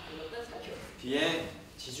이것저것 다 읽었다 자기. 비행,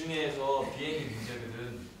 지중해에서 비행이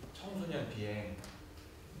문제거든. 청소년 비행.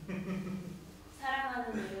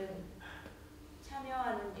 사랑하는 일은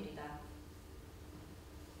참여하는 일이다.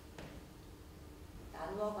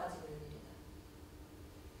 나누어 가지는 일이다.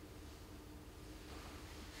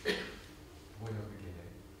 뭐야 그게?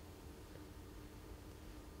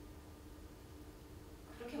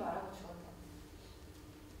 그렇게 말하고 죽었다.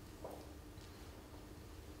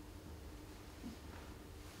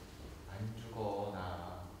 안 죽어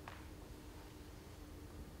나.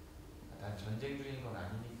 난 전쟁 중인 건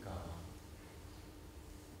아니니까.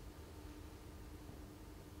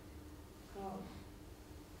 그럼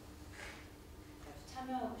나도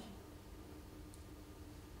참여하고 싶어.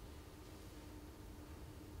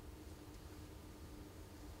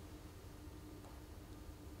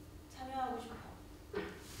 참여하고 싶어.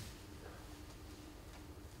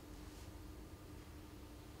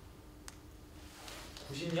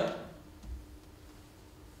 90년?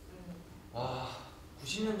 아,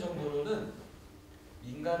 90년 정도로는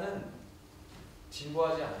인간은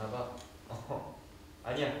진보하지 않아 봐.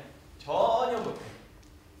 아니야, 전혀 못해.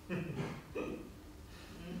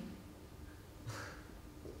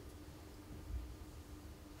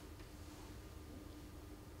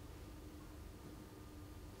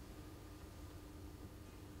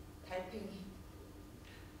 달팽이.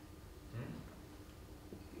 응?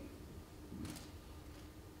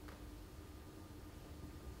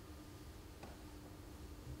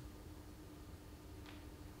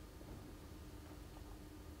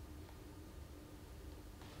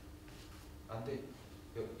 안 돼.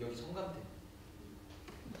 여기 성감대.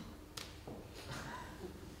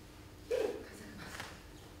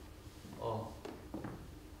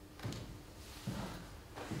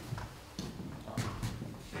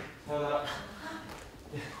 사연아.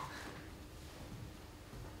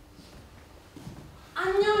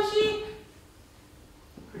 안녕히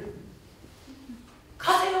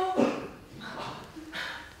가세요.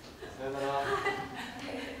 사연아.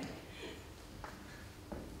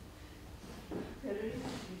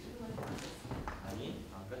 아니,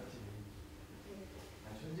 안 갔지.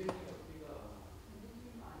 난 전쟁이 어디가.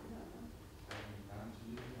 아니, 나랑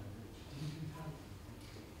전쟁이 안 돼.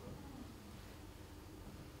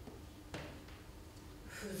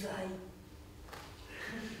 不在。来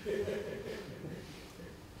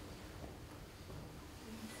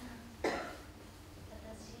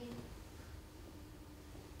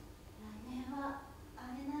年は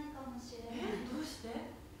会えないかもしれない。どうして？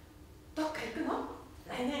どっか行くの？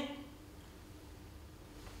来年。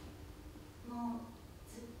もう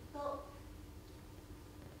ずっと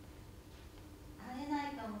会え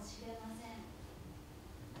ないかもしれません。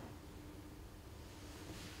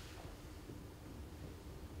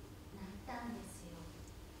泣いたんですよ。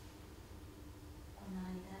この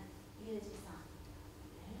間、ユージさん。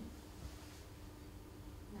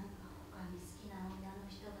なんか他に好きな女の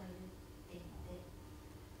人がいるって言って。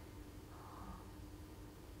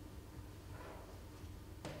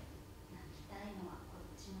泣きたいのはこ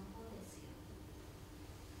っちの方ですよ。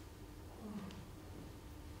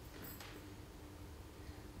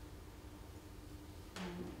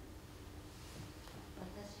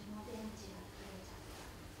私も電池が切れちゃっ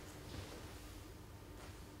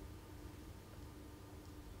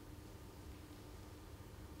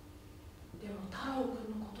た。でも太郎く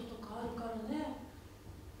んのこととかあるからね。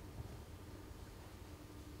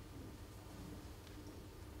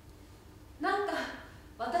なんか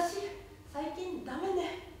私最近ダメ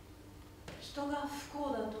ね。人が不幸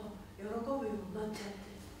だと喜ぶようになっちゃって。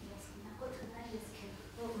いや、そんなことないですけ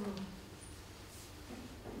ど。お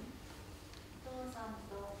父さん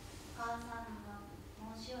とお母さんが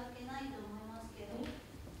申し訳ないと思いますけど、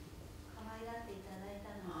可愛がっていただいた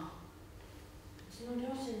のは。うちの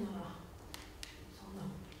両親ならそんな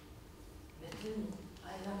別に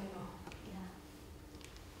あれだけど。いや、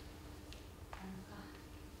なんかな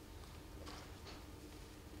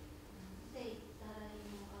んて言ったらいい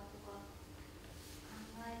のかとか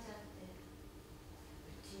考えちゃって。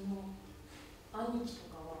うちの兄貴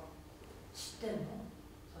とかは知ってんの？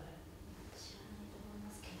それ。知らないと思いま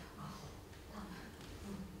すけど。あ、多分。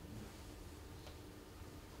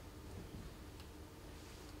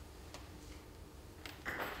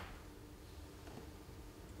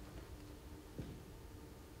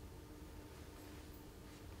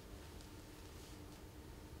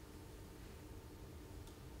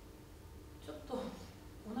ちょっと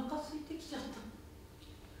お腹空いてきちゃった。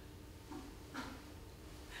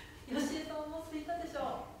吉江さんも空いたでし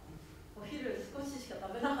ょ。お昼少ししか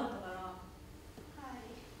食べなかったから。は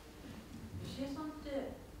い。吉江さんっ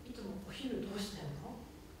ていつもお昼どうしてんの？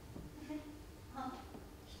あ、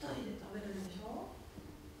一人で食べるんでしょ？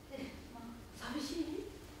寂しい？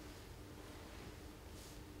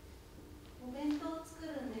お弁当作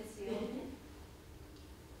るんですよ。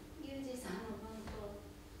ユージさんの分と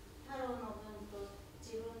太郎の分と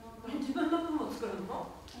自分の分。自分の分も作る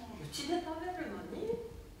の？うちで食べるのに？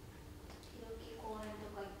時々公園と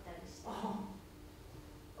か行ったりして。ああ。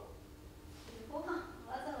ご飯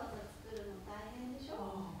わざわざ作るの大変でしょ。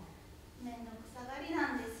ああ。めんどくさがり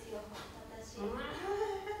なんですよ、私。家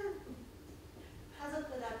族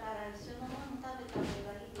だから一緒のもの食べた方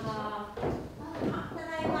がいいでしょ。ああ、た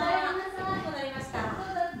だいま。最後になりました。ど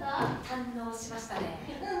うだった？堪能しましたね。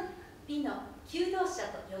美の求道者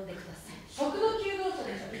と呼んでください。食の求道者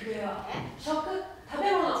でしょ、行方は。食、食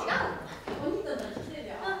べ物。違う。お兄ちゃんたち来て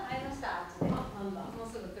るじゃん。ありました。あっちで。なんだ。もう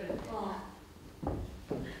すぐ来るんで。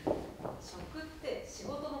食って仕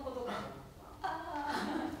事のことかな。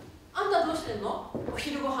あんたどうしてんの？お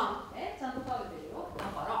昼ご飯。ちゃんと食べてるよ。だ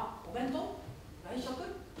からお弁当？外食？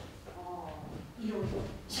いろいろ。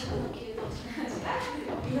食の求道者。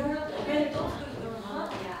いろいろお弁当作るの。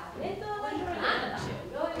いや、お弁当はいろいろなんだよ。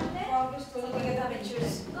いろいろね。それで食べ中で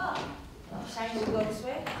すが、社員食堂です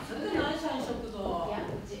ね。それで何社員食堂？いや、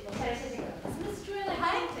うちおしゃれ主人から。It's really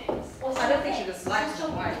high things. おしゃれ主人がスライス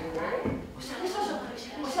の前に。おしゃれ社食。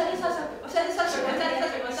おしゃれ社食。おしゃれ社食。おしゃれ社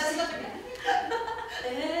食。おしゃれ社食。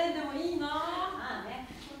でもいいな。まあね。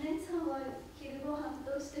お姉さんは昼ご飯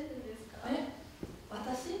どうしてるんですか？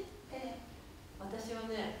私？私は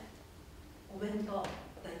ね、お弁当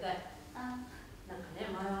大体。なんかね、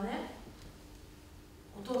前はね、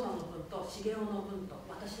お父さんの分と茂雄の分と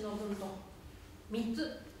私の分と3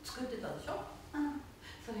つ作ってたでしょ。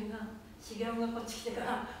それが茂雄がこっち来てか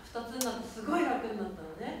ら2つになってすごい楽になったの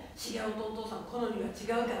ね。茂雄とお父さん好みが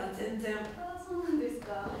違うから全然。そうなんです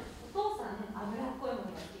か。お父さん、脂っこい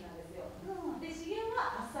ものが好きなんですよ。で、茂雄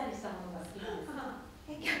はあっさりしたものが好きなんです。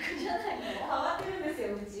逆じゃないの？変わってるんです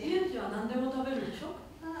よ、うち。ユージは何でも食べるでしょ。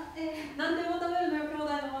何でも食べるのよ、兄弟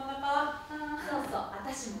の真ん中。そうそう、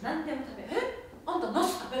私も何でも食べる。あんたナ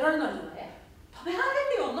ス食べられないじゃない。食べら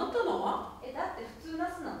れるようになったの？だって普通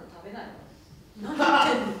ナスなんて食べないの。何言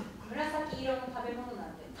ってんの？紫色の食べ物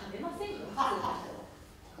なんて食べませんよ、普通の人。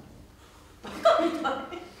バカみた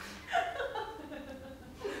い。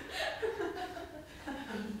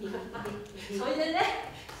それでね、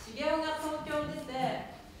茂雄が東京に出て、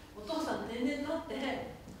お父さん定年になって、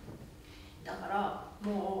だから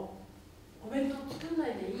もうお弁当作んな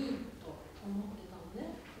いでいいと思ってたの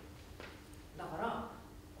ね。だから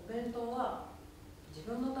お弁当は自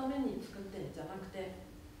分のために作ってんじゃなくて、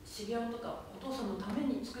茂雄とかお父さんのため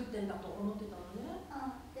に作ってんだと思ってたのね。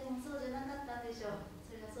あ、でもそうじゃなかったんでしょう。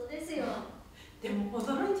それはそうですよ。でも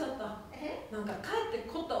驚いちゃった。え？なんかかえって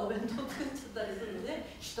凝ったお弁当作っちゃったりするのね、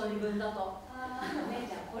一人分だと。ああ、お姉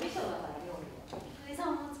ちゃん凝り性だから料理は。福井さ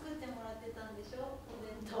んも作ってもらってたんでしょ、お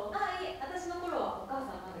弁当。あ、いえ、私の頃はお母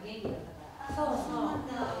さんまだ元気だったから。そうそう。なん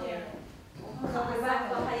だ。お母さん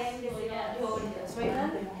は早いんですよ、料理で。それな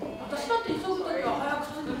んで私だって急ぐときは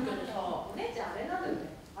早く作るけどさ。お姉ちゃんあれなんだよ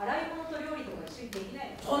ね。洗い物と料理とか一緒にできな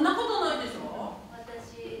いの。そんなことないでしょ。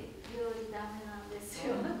私、料理ダメなんです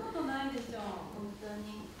よ。そんなことないでしょ。本当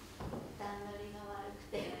に段取りが悪く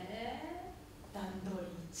て。段取り。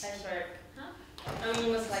 Nice work. I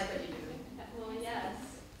mean, what's like what you do? Well,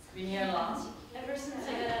 yes. Been here long? Ever since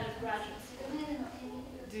I got out of graduate school.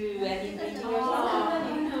 Do anything to No, yourself?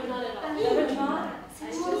 not at all. Never tried. I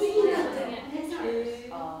just doing it.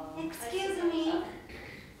 Excuse me.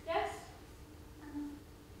 Yes?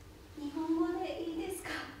 日本語でいいですか？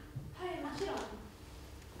はい、もちろん。こ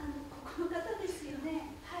この方ですよ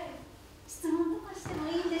ね。はい。質問とかしても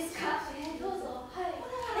いいんですか？どうぞ。はい。待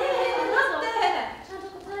って。ちゃんと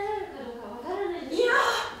答えられるかどうかわからないです。いや。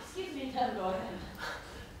Excuse me, Tando.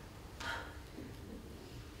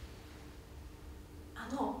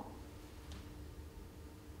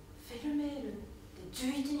 フェルメールって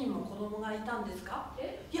11人も子供がいたんですか？い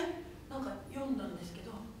や、なんか読んだんですけ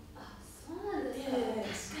ど。あ、そうなんで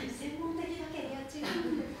すか。確かに専門的だけど、いや違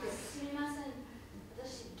うんですすみません。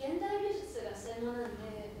私、現代美術が専門なん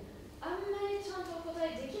で、あんまりちゃんとお答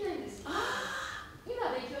えできないんですけど、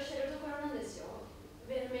今勉強してるところなんですよ。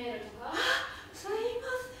フェルメールとか。すいま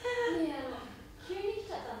せん。いや、急に来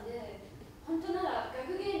ちゃったんで、本当なら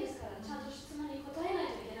学芸員ですから、ちゃんと質問に答えな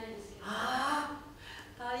いといけないんですけど。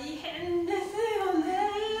大変ですよ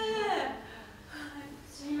ね。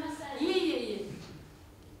すみません。いえいえいえ。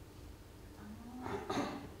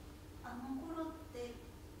あの頃って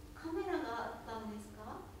カメラがあったんです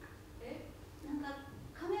か？なんか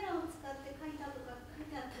カメラを使って描いたとか書い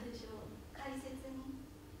てあったでしょう、解説に。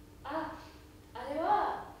あれ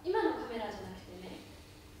は今のカメラじゃなくてね、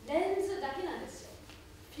レンズだけなんですよ。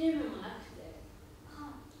フィルムもなくて。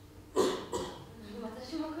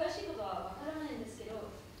私も詳しいことはわからないんですけ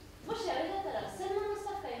ど、もしあれだったら専門のス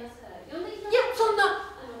タッフがいますから呼んできた。いや、そん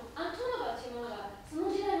な。アントノバチモがそ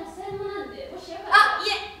の時代の専門なんで、もしよかったら。い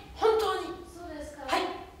え、本当に。そうですか。は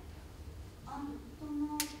い。アント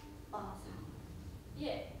ノバさん。い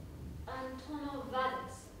え、アントノバ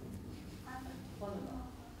です。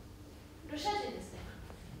ロシア人ですね。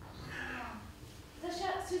私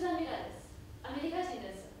はスーザン・ミラーです。アメリカ人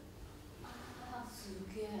です。す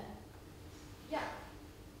げえ。いや、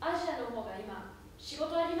アジアの方が今仕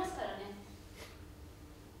事ありますからね。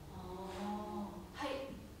はい。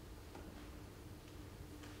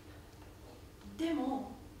で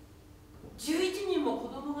も11人も子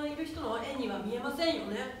供がいる人の絵には見えませんよ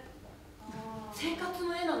ね。生活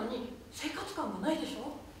の絵なのに生活感がないでし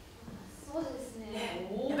ょ。そうですね。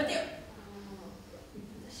やめてよ。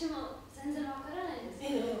私も全然わからないんですけ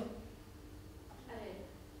ど、あれ、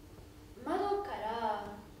窓か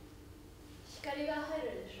ら光が入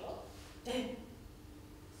るでしょ。そ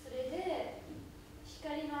れで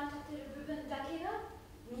光の当たってる部分だけが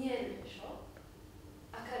見えるでしょ。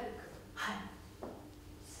明るく。はい。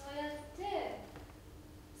そうやって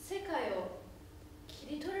世界を切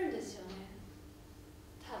り取るんですよね。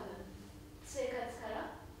多分生活か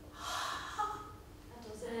ら。あ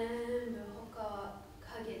と全部他は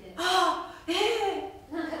影で。な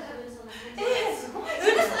んか多分そんな感じ。すごい。う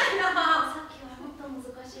るさいな。さっきはもっと難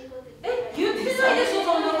しいこと言ってないでしょ、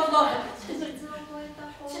そんなこと。実を超え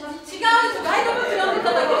た方が。違うです。ガイドブック読んで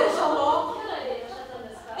ただけでしょ。キャラでいらっしゃったん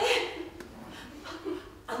ですか？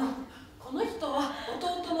この人は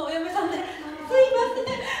弟のお嫁さんで。すいません。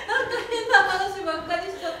なんか変な話ばっかり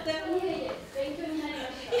しちゃって。いえいえ、勉強になりま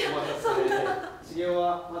した。いや、そんな。茂雄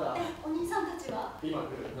はまだお兄さんたちは今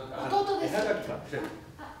来る。なんか弟です。絵はがき買ってる。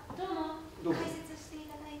どうも。解説してい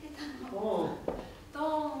ただいてたの。ど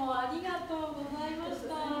うもありがとうございまし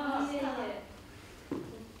た。いえいえ。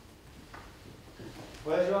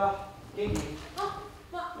親父は元気？お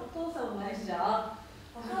父さんもでしょ。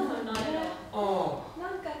お母さんのあれ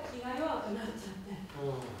なんか気が弱くなっちゃって。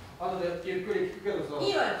後でゆっくり聞くけどさ。い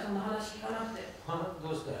いわよ、そんな話聞かなくて。ど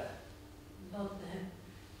うして？だって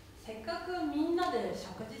せっかくみんなで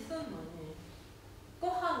食事するのにご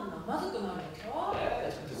飯がまずくなるでしょ。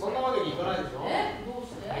そんなわけにいかない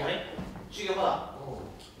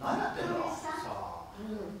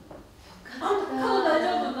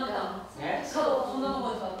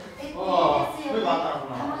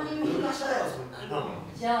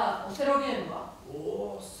ゃあオセロゲームは？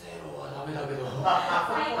オセロはダメだけど。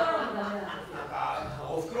サイコロもダメなんですよ。なんか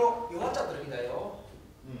おふくろ弱っちゃってるみたいよ。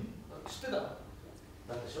知ってた？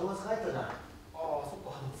だって正月帰ったじゃん。ああ、そっ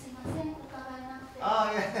か。すいません、伺えなくて。あ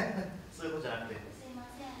あ、いや、そういうことじゃなくて。すいま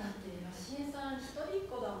せん。だって吉井さん一人っ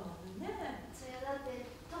子だもんね。それだって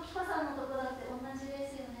時子さんのとこだって同じで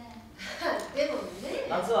すよね。でもね。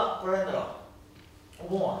夏は来られんだろ。お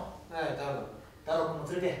盆は？はい、多分。太郎君も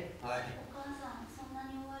連れて。はい。お母さん、そんな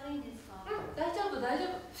にお悪いんですか？大丈夫大丈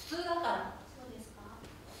夫、普通だから。そうですか？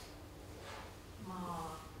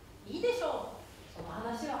まあいいでしょう、その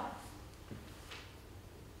話は。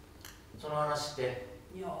その話って。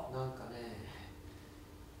いや、なんかね、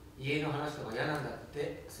家の話とか嫌なんだっ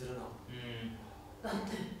てするの。だっ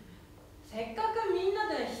てせっかくみんな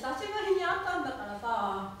で久しぶりに会ったんだから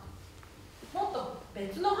さ、もっと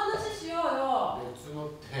別の話しようよ。別のっ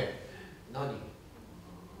て何？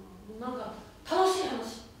なんか楽しい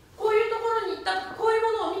話、こういうところに行った、こういう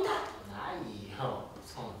ものを見た。ないよ、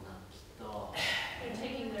そんなきっと。 They're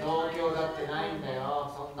taking their 東京だってないんだよ、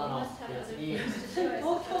そんなの。別に。東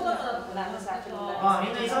京だからってなんですけど。まあみ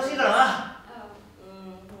んな忙しいからな。 Oh.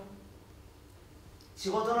 仕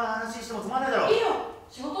事の話してもつまんないだろ。いいよ、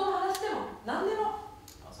仕事の話でも何でも。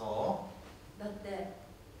あ、そだって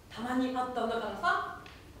たまに会ったんだからさ、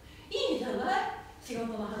いいじゃない？仕事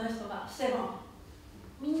の話とかしても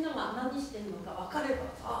みんなが何してんのか分かれば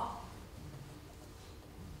さ。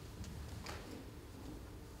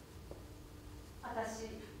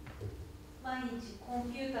私毎日コ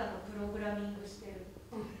ンピューターのプログラミングしてる、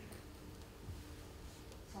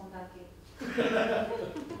そんだけ。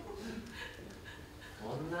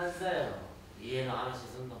同じだよ。家の話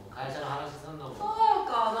すんのも会社の話すんのも。そう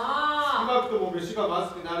かな。少なくとも飯がま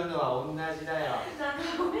ずくなるのは同じだよ。なん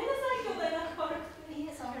かごめんなさい、兄弟仲悪くて。いい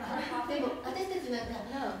え、そんな。でも私たちなんか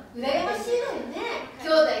羨ましいわよね。兄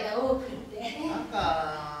弟が多くって。なん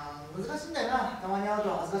か難しいんだよな。たまに会うと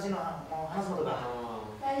恥ずかしいのは話すのとか。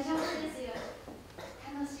大丈夫ですよ。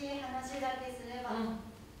楽しい話だけすれば、光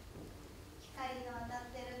の当た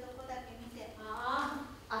ってるとこだけ見て。あ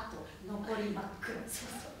あと残り真っ黒。さ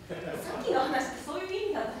っきの話ってそういう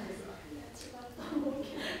意味だったんですか？違うと思う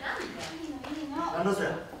けど。いいのいいの。なんだそれ。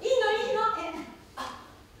いいのいいの。あ、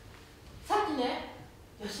さっきね、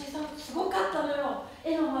吉井さんすごかったのよ。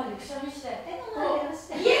絵の前でくしゃみして。絵の前でし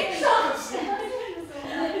て。ヒエクションして。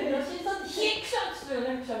吉井さんってヒエクションってする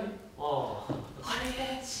よね、くしゃみ。ああ。あれ、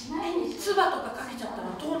絵に唾とかかけちゃった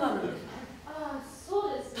らどうなるんですか？ああ、そ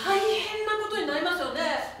うですね。大変なことになりますよね。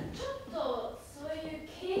ちょっとそういう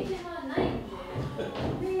経験はないんで。お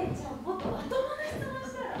姉ちゃん、もっとまともな質問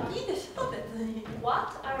したら。いいでしょ、別に。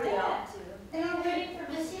 What are they up to? They're waiting for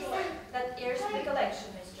Miss Yoshi-san. Joy. That airs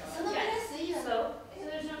recollection, Miss その Joy. クラスいいわね。 So, So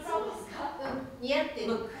there's no problem. 似合って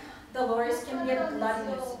る。 look, the lawyers can get bloody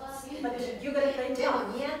noses, but you gotta play でも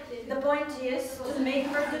tough. 似合ってる。 The point is to make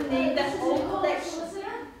her to name that whole collection.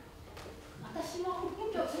 私も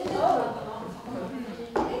今日連れてってもらったの。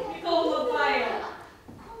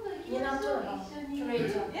You know,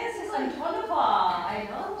 curator. Yes, it's like wonderful. I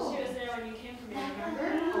know. She was there when you came from here,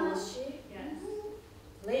 remember? Oh, was she? Yes.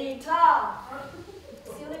 Play tough.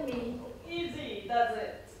 Silly me. Easy, does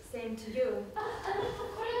it? Same to you. こ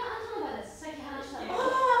れがあなたの場です。さっき話したの。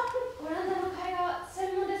オランダの会話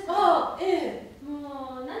専門ですか？ああ、ええ。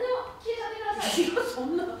もう何でも聞いちゃってください。いや、そ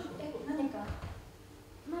んな。何か？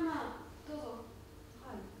ママ、どうぞ。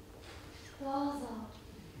はい。どうぞ。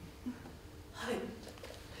はい。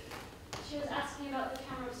She was asking about the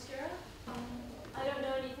camera obscura. I don't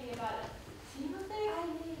know anything about it. すいません。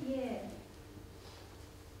いえ。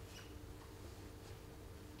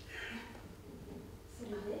そ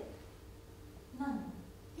れで何？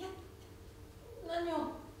いや、何を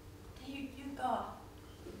っていうか、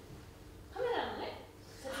カメラのね、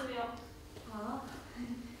説明を。あ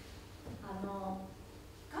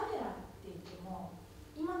カメラって言っても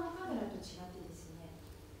今のカメラと違ってですね、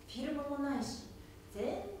フィルムもないし全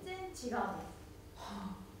然違うんです。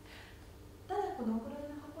ただこのくらい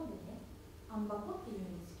の箱でね、暗箱っていう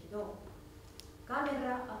んですけど、カメ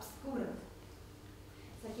ラアブスクーラ、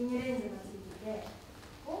先にレンズがついてて、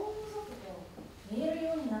こう覗くと見える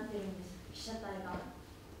ようになってるんです。被写体が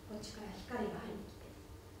こっちから光が入ってきて、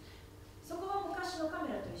そこは昔のカ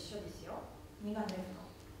メラと一緒ですよ。2画面の。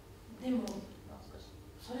でも、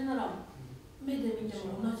それなら目で見て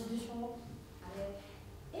も同じでしょ。あれ、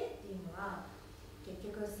絵っていうのは結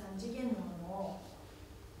局3次元のものを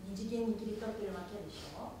2次元に切り取ってるわけでし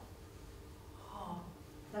ょ。はあ。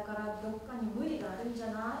だからどっかに無理があるんじゃ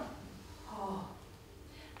ない？はあ。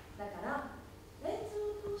だからレン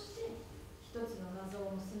ズを通して一つの画像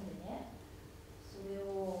を結んでね、それ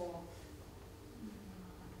を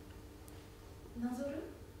なぞる？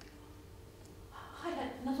はいは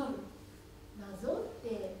い、なぞる。なぞっ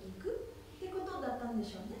ていくってことだったんで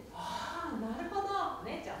しょうね。ああ、なるほど。お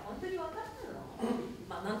姉ちゃん本当に分かったの？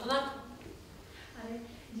まあなんとなく。あれ、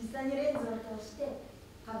実際にレンズを通して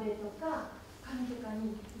壁とか紙とか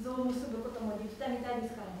に図を結ぶこともできたみたいで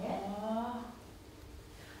すからね。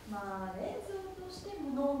まあレンズを通して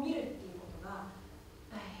ものを見るっていうことが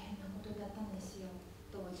大変なことだったんですよ、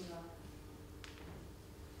当時は。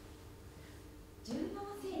17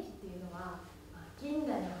世紀っていうのは、近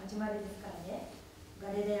代の始まりですからね。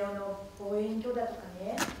ガリレオの望遠鏡だとか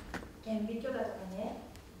ね、顕微鏡だとかね、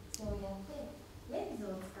そうやってレンズ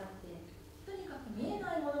を使ってとにかく見え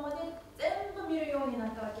ないものまで全部見るようにな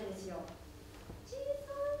ったわけですよ。小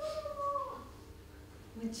さいものも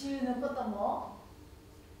宇宙のことも、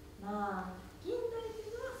まあ近代って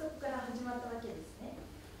いうのはそこから始まったわけですね。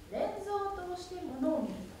レンズを通してものを見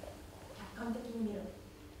る、客観的に見る、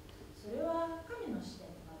それは神の視点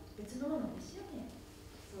とは別のものですよね。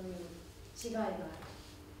そういう違いがある。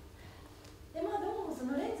でまあどうもそ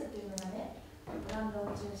のレンズっていうのがね、オランダ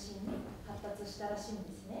を中心に発達したらしいん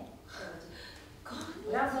ですね、当時。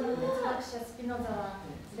オランダの哲学者スピノザは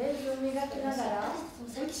レンズを磨きながら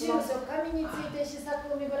宇宙と神について思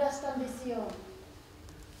索を巡らしたんですよ。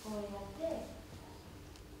こうやって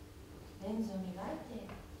レンズを磨いて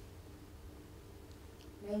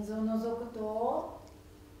レンズを覗くと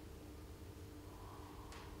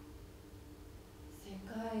世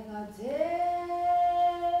界が全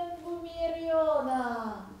部見えるよう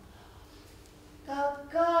な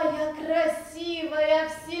какая красивая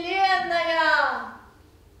вселенная!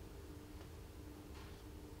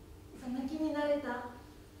 そんな気になれた。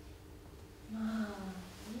まあ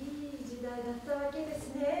いい時代だったわけで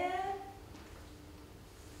すね。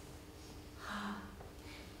は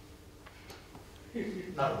あ、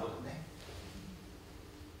なるほどね。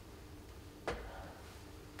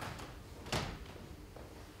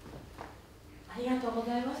ありがとうご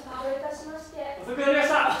ざいました。どういたしまして。遅くなりまし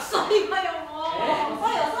た。遅いわよもう。遅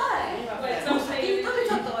い遅い。もう先に食べち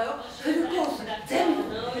ゃったわよ。フルコース全部。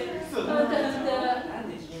嘘だ。なん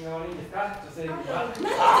で機嫌が悪いんですか、女性軍は。何女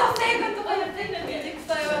性軍とか言ってんの、めちゃく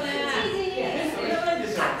さいわね。それはないで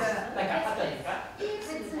しょ。なんかあったんですか。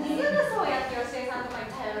別にすぐそうやって吉江さんとかに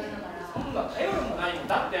頼るんだから。そんな頼るもないもん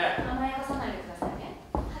だって。甘やかさないでくださいね。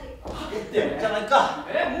はげってるんじゃないか。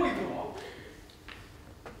もう行くの？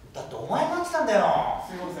だってお前が来たんだよ。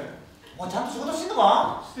すいません。お前ちゃんと仕事してんの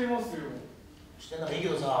か？してますよ。してんならいいけ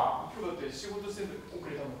どさ。今日だって仕事してんのに遅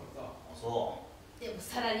れたんだからさ。そう。でも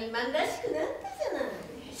サラリーマンらしくなったじゃない。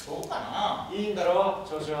そうかな。いいんだろ、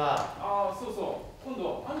調子は。ああ、そうそう。今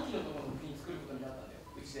度兄貴のところの国作ることになったんだよ、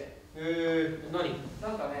うちで。何？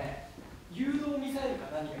なんかね、誘導ミサイル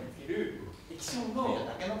か何かにつける液晶の。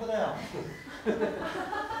タケノコだよ。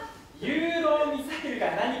誘導ミサイル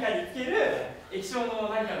か何かにつける液晶の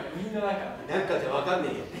何かのみんななんか。なんかじゃわかんね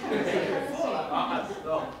えよ。そうなの？け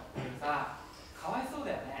どさ、かわいそう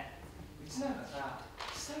だよね。うちなんかさ、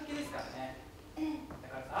下請けですからね。だ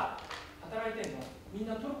からさ、働いてんのみん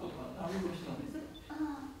なトルコとかの難民の人なんですよ。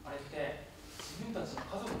あれって自分たちの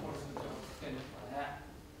家族を殺すんじゃなくてんですからね。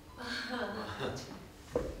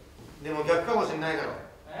でも逆かもしんないだろ。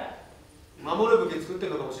守る武器作って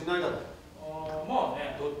るのかもしんないだろ。まあ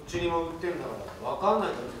ね。どっちにも売ってんだからわかんな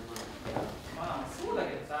いだろ、まあそうだ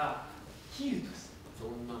けどさ、比喩として。そ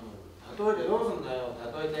んなの例えてどうすんだよ、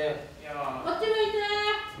例えて。いやこっち向いて。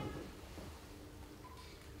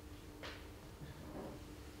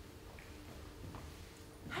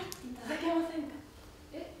はいっていただけませんか。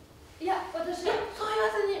いや、私はそう言わ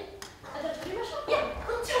ずに。じゃあ取りましょう。いや、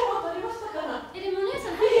こっちはもう取りましたから。でもお姉さ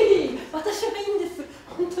ん、私はいいんです、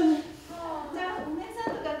本当に。じゃあお姉さ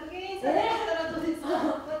んと学芸員さんだったらどうですか。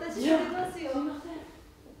私やりますよ。すいません。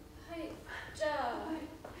はい、じゃあ。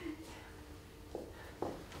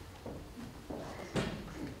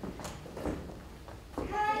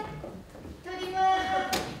はい、取りま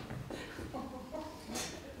す。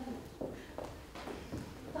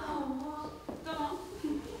どうも。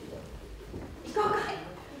行こうか。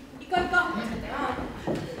行こう行こ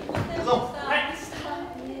う。行くぞ。はい。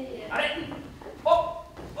あれ？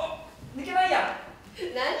抜けないや。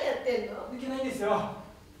何やってんの？抜けないんですよ。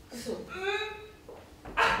嘘。抜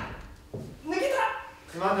けた。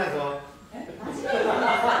つまんないぞ。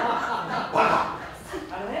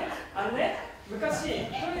あのね、昔トイ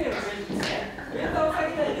レの上にですね、便座を下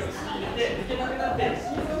げないで押し入れて抜けなくなって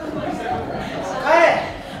心臓が止まりしたことがありました。帰れ。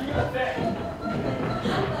すみません。あ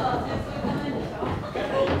んた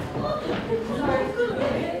は戦争行かな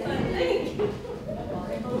いんでしょ。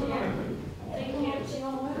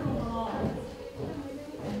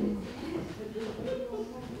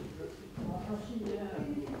私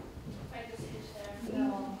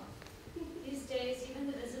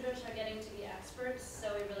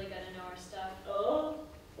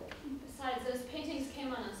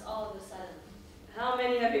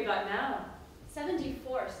by now?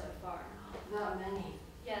 74 so far. Not many.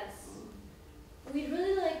 Yes. We'd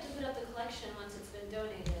really like to put up the collection once it's been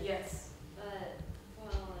donated. Yes. But,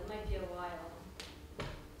 well, it might be a while.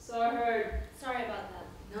 So I heard. Sorry about that.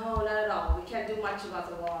 No, not at all. We can't do much about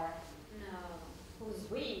the war. No. Who's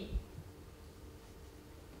we?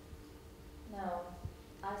 No,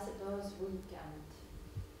 I suppose we can't.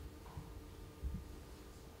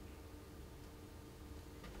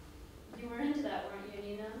 You were into that, weren't you,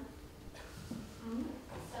 Nina?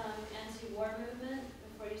 Some anti-war movement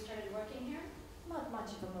before you started working here? Not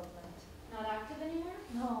much of a movement. Not active anymore?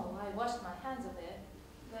 No, I washed my hands of it.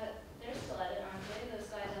 But they're still at it, aren't they, those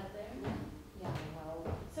guys out there? Yeah, well,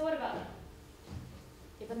 So what about them?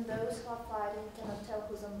 even those who are fighting cannot tell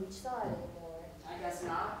who's on which side anymore. I guess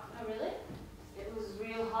not. Oh, really? It was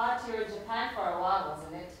real hot here in Japan for a while,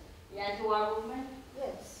 wasn't it? The anti-war movement?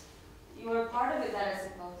 Yes, You were a part of it then, I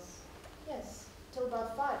suppose. yes, till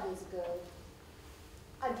about 5 years ago.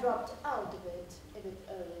 I dropped out of it a bit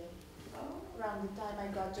early, around the time I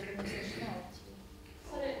got Japanese nationality.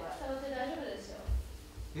 それって大丈夫ですよ。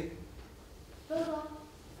え、どうぞ。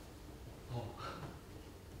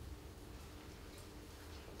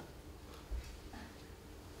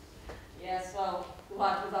Yes, well,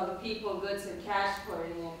 what with all the people, goods, and cash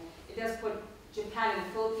pouring in, it does put Japan and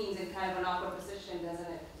the Philippines in kind of an awkward position, doesn't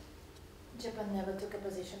it? Japan never took a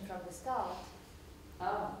position from the start.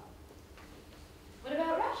 Oh. What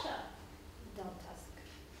about Russia? Don't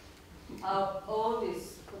ask. How old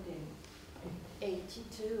is Putin?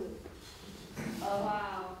 82. Oh,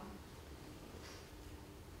 wow.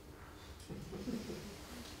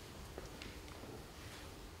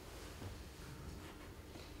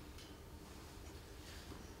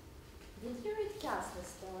 Did you read Castle's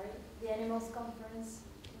story, The Animals Conference?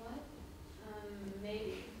 What?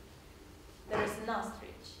 Maybe. There is an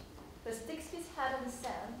ostrich who sticks his head in the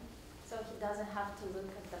sand so he doesn't have to look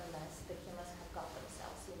at the mess the humans have got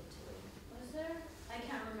themselves into. Was there? I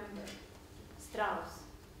can't remember. Strauss,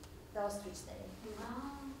 the ostrich name.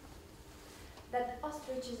 That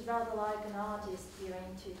ostrich is rather like an artist peering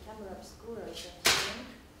into camera obscura, don't you think?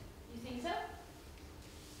 You think so?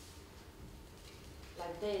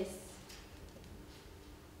 Like this.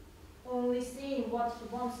 Only seeing what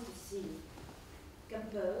he wants to see.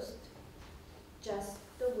 Composed, just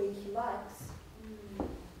the way he likes.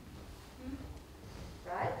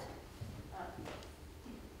 Right?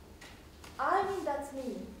 I mean, that's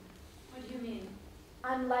me. What do you mean?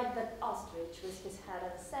 I'm like that ostrich with his head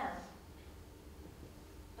in the sand.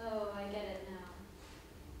 Oh, I get it now.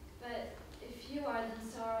 But if you are,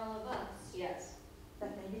 then so are all of us. Yes.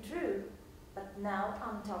 That may be true, but now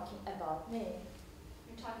I'm talking about me.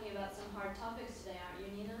 You're talking about some hard topics today, aren't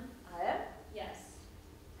you, Nina? I am? Yes.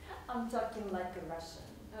 I'm talking like a Russian.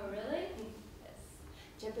 Oh, really? Yes.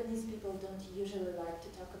 Japanese people don't usually like to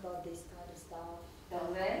talk about this kind of stuff.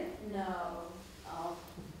 Don't they? No. Oh.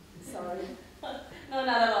 Sorry. No,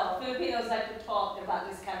 not at all. Filipinos like to talk about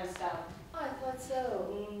this kind of stuff. I thought so.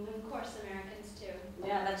 Of course, Americans too.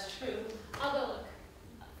 Yeah, that's true. I'll go look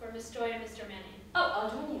for Miss Joy and Mr. Manning. Oh, I'll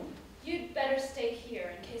join you. You'd better stay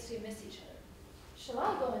here in case we miss each other. Shall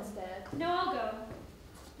I go instead? No, I'll go.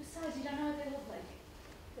 Besides, you don't know what they look like.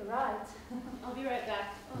 You're right. I'll be right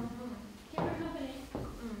back. Keep her company.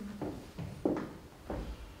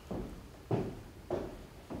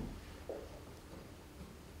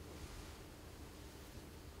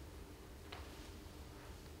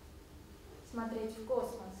 Смотреть в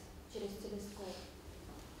космос через телескоп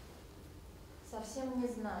совсем не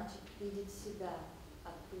значит видеть себя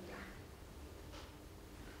оттуда.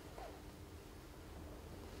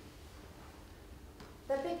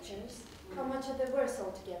 The pictures, how much are they worth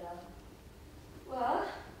altogether? Well,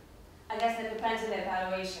 I guess that depends on the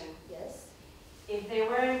evaluation. Yes. If they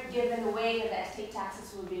weren't given away, then the estate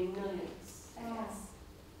taxes would be millions, I guess.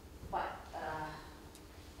 But,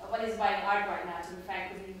 what is buying art right now, to be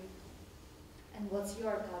frank with you? And what's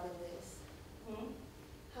your cut in this?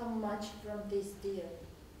 How much from this deal?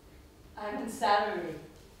 I'm in salary.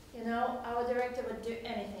 You know, our director would do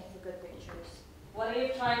anything for good pictures. What are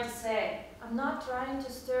you trying to say? I'm not trying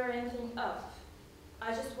to stir anything up.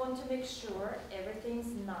 I just want to make sure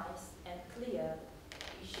everything's nice and clear.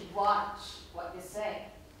 You should watch what you say.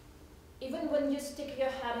 Even when you stick your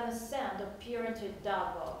head in the sand or peer into a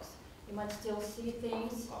dark box, you might still see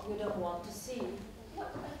things you don't want to see.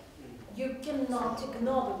 You cannot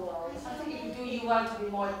ignore the world. I think do you want to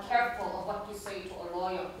be more careful of what you say to a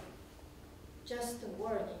lawyer? Just a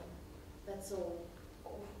warning, that's all.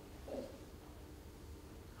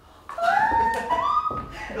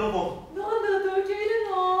 どうも。なんだ、東京いる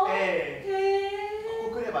の？ええ。へー。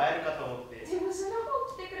ここ来れば会えるかと思って。事務所の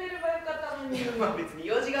方来てくれるまあ別に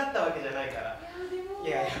用事があったわけじゃないから。い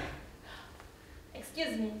やいや。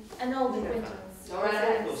Excuse me, an old acquaintance. シャワーセ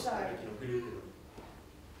ットをした時のグルー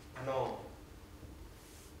プの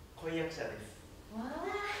婚約者です。わあ、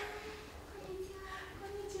こんにちは。こ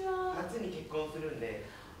んにちは。夏に結婚するんで。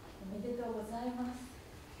おめでとうございます。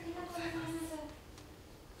ありがとうございます。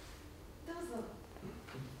どうぞ。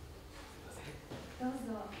どう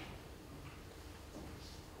ぞ。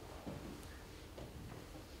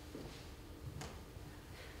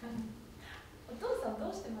お父さんど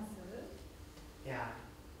うしてます？いや、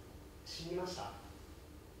死にました。あ、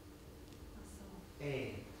そう。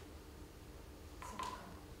ええ。そうか。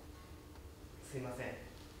すいません。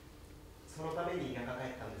そのために田舎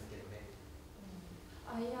帰ったんですけどね。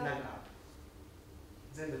あ、いや。なんか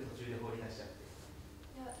全部途中で放り出しちゃって。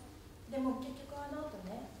いや、でも結局あの後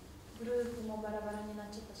ね、グループもバラバラになっ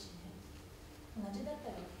ちゃったしね。同じだった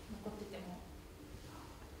ら残ってても。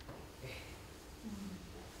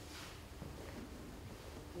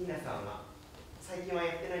ニーナさんは最近は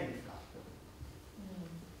やってないんですか？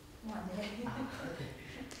まあね。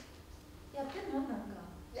やってんのなんか。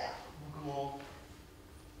いや、僕も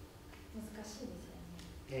難しいですよね。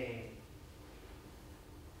え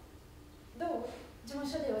え。どう？事務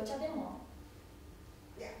所でお茶でも？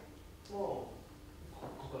いや、もう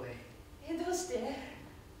ここで。どうして？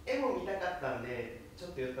絵も見たかったんでちょ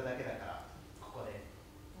っと寄っただけだからここで。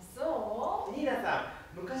そう？ニーナさ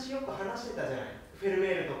ん昔よく話してたじゃない。フェルメ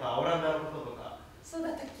ールとかオランダのこととか。そう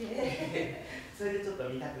だったっけ？それでちょっと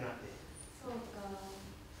見たくなって。そうか。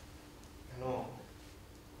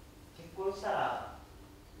結婚したら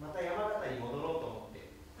また山形に戻ろうと思っ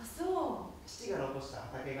て。あ、そう。父が残した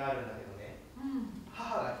畑があるんだけどね、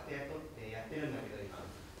母が人雇ってやってるんだけど今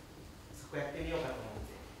そこやってみようかと思っ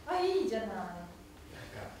て。あ、いいじゃない。な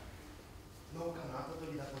んか農家の跡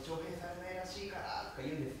取りだと徴兵されないらしいからとか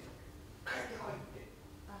言うんですよ。帰ってこいって。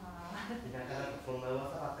田舎だとそんな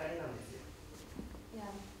噂ばっかりなんですよ。い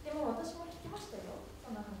や、でも私も聞きましたよ、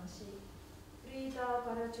そんな話。リーダー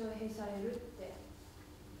から徴兵されるって。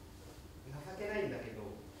情けないんだけど、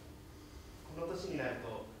この年になる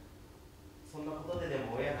とそんなことでで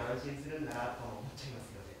も親が安心するんだなとも思っちゃいま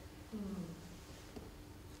すよね。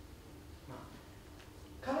まあ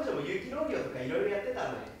彼女も有機農業とかいろいろやって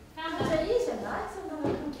たので。じゃあいいじゃない、そんなの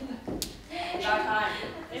関係なく。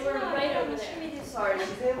They were right over there. Sorry,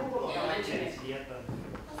 自然保護の関係で知り合ったんで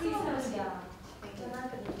すよ。そうなんじゃ。じゃあなん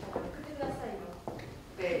かできたら送ってくださいよ。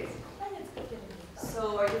何作ってるんですか？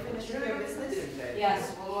 So are you finished with your business?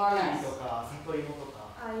 Yes, more or less. とか里芋と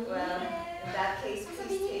か。あ、いいね。 Well, in that case,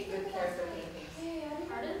 please take good care of the paintings.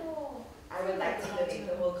 I would like to donate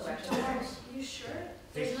the whole collection. You sure?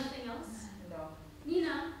 There's nothing else? No.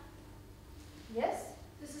 Nina, Yes?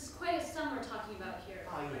 this is quite a sum we're talking about here.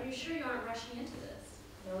 Are you sure you aren't rushing into this?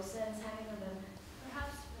 No sense hanging on them.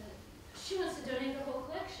 Perhaps, but she wants to donate the whole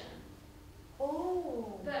collection.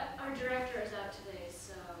 Oh. But our director is out today,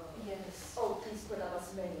 so... Yes. Oh, please put up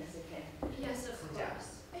as many as you can. Yes, of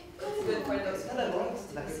course. It's good for those people.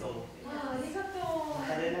 ありがとう。ま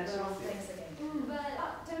た連絡しますよ。 Thanks again. But...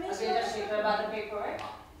 about the paperwork?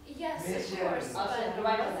 Yes, Maybe of she course, has- but...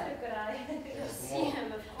 provide us See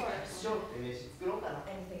him, of course. しようって飯作ろうかな。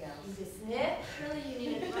 Anything else? いいですね。 Surely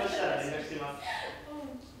you need そ a したら brush. 連絡します。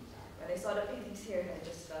 When I saw the paintings here, I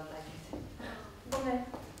just felt like it. ごめん。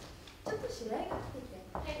ちょっと知り合いが来て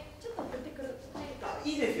て。ちょっと送ってくる。あ、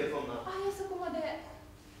いいですよ、そんな。あ、いや、そこまで。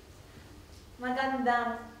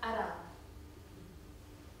Magandang araw.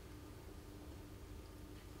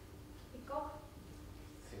 行こ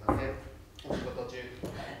う。すいません。お仕事中。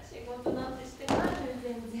仕事なんてしてないよ、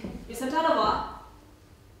全然。 You sent out a what?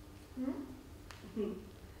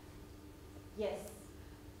 Yes.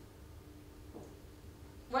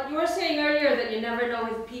 What you were saying earlier that you never know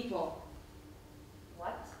with people.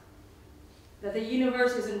 What? That the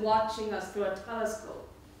universe isn't watching us through a telescope.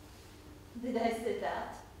 Did I say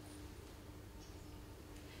that?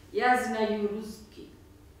 Я знаю русский.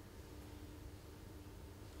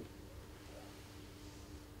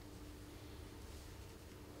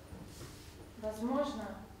 Возможно,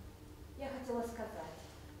 я хотела сказать,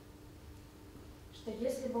 что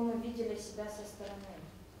если бы мы видели себя со стороны,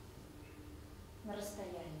 на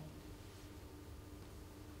расстоянии.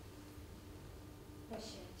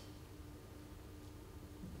 Прощайте.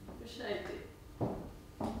 Прощайте.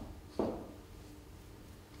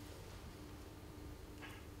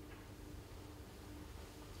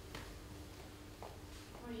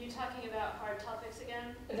 Were you talking about hard topics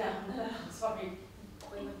again? No, sorry.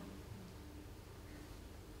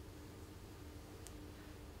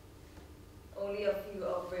 Only a few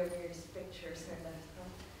of Vermeer's pictures are left.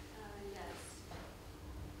 Yes.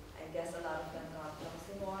 I guess a lot of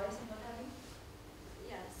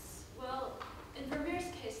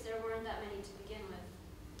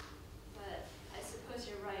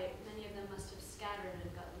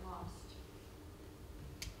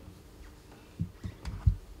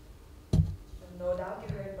no doubt you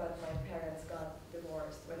heard, but my parents got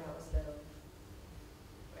divorced when I was little.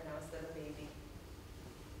 When I was still a baby.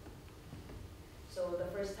 So the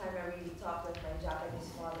first time I really talked with my Japanese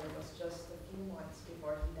father was just a few months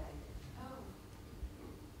before he died. Oh.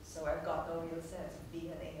 So I've got no real sense of being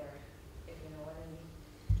an heir, if you know what I mean.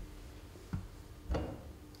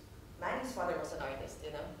 Manny's father was an artist,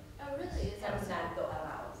 you know. Oh, really? Is that so? Fernando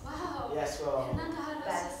Arauz. Wow. Yes, well, Fernando Arauz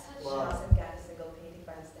That's is such she well, doesn't get a single painting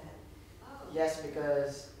by his dad. Oh. yes,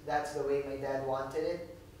 because that's the way my dad wanted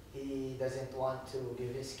it. He doesn't want to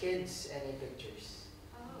give his kids any pictures.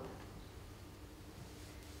 Oh.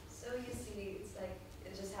 So you see, it's like,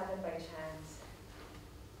 it just happened by chance.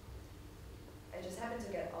 I just happened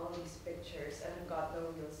to get all these pictures and I've got no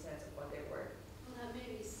real sense of what they were. Well, that may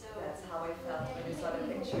be so. That's how I felt when I saw the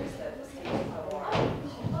pictures that was taken award.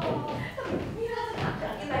 You like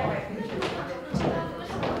my pictures from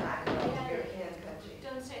the European country.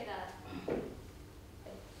 Don't say that.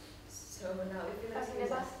 So now if you like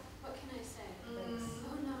What can I say? Thanks.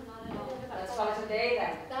 Oh, no, not at all. That's all today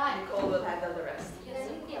then. Nicole will handle the rest. Yes,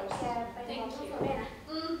 of course. Thank you.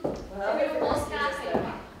 Well, You're if almost you're happy.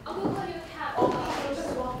 I'll go call you a cab. Oh,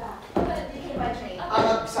 just walk back. But You came by train.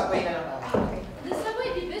 Subway na lang namin. Okay. the subway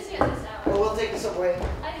would be busy at this hour. Well, we'll take the subway.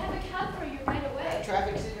 I have a cab for you right away.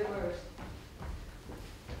 Traffic's even worse.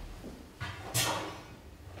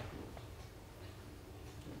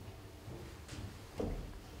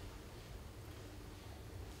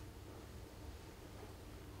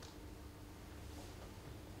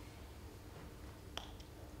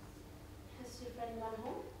 Has your friend gone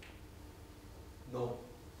home? No,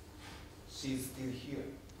 she's still here.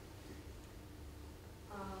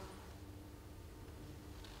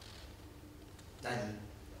何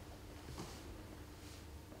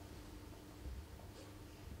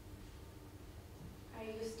Are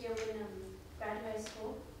you still in graduate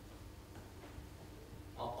school?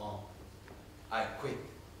 I quit.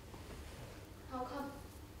 How come?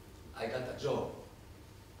 I got a job.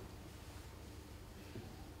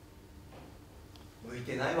 向い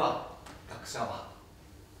てないわ、学者は。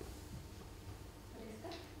そうですか？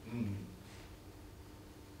うん。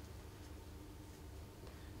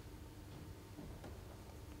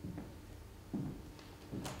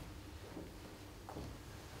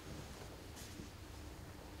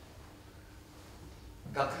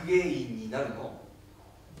学芸員になるの？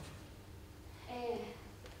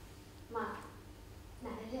まあ、な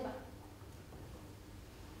れれば。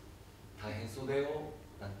大変そうだよ、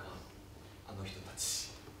なんかあの人た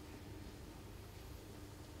ち。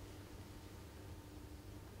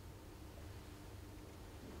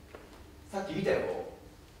さっき見たよ、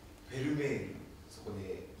フェルメール、そこ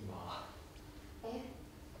で今。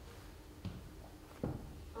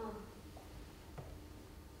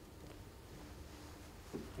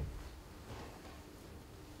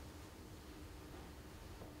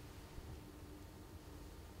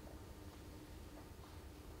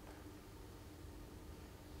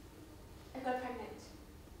I got pregnant.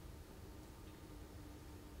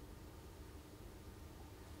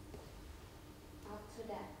 After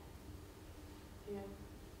that, you know.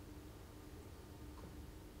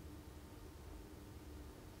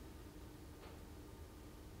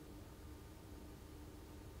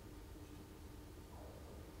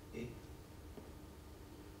 Eh?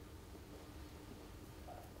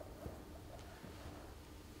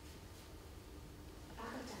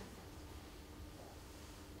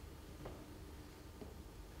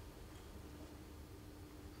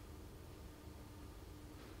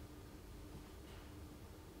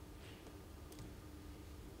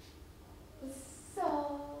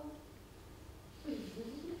 So.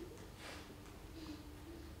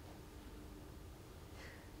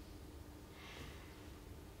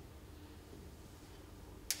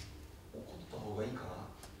 怒った方がいいかな、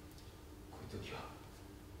こういう時は。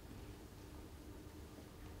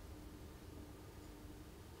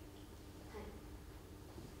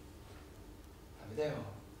ダメだよ、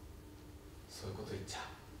そういうこと言っちゃ。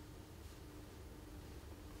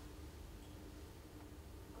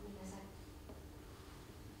ごめんなさい。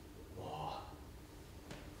も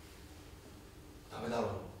うダメだろ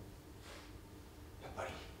う、やっぱり。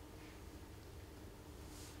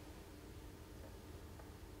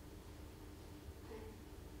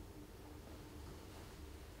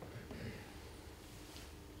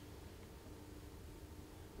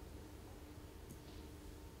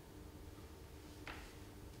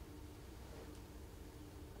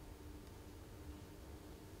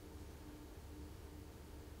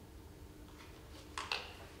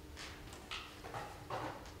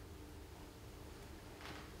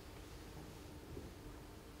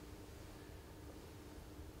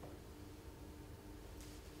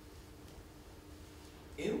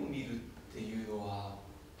絵を見るっていうのは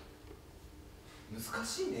難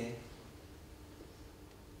しいね。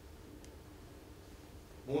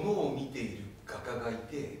ものを見ている画家がい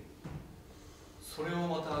て、それを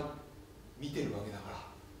また見てるわけだから、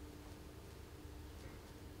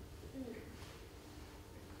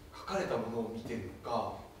描かれたものを見てるの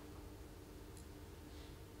か、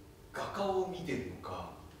画家を見てるの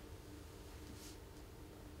か、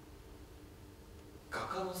画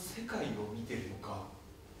家の世界を見てるのか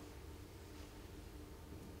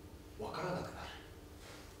わからなくなる。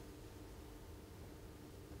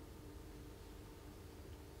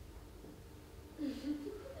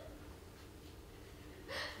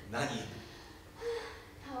何？変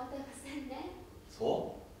わってませんね。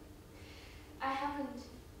そう？ I haven't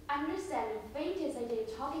understand the faintest idea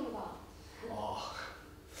you're talking about. ああ。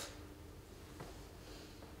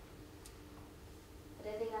But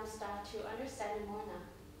I think I'm starting to understand it more now.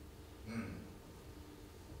 うん。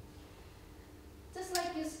Just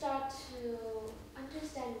like you start to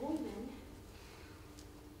understand movement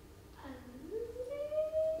a little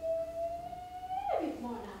bit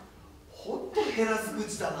more now. ほんと減らず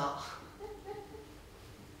口だな。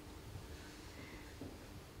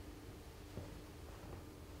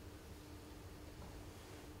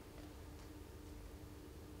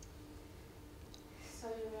So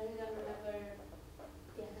you really don't remember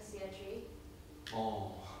the acacia tree?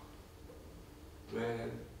 Oh.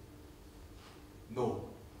 Well, no.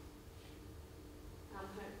 I'm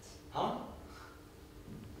hurt. Huh?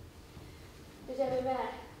 The day we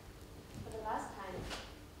met for the last time,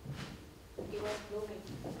 it was blooming.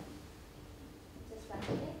 Just like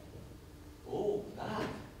today. Oh, that.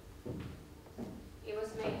 It was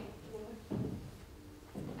made, remember?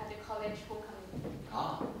 At the college homecoming,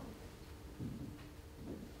 Ah.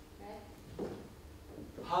 right?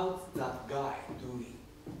 How's that guy doing?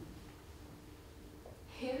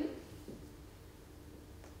 Him?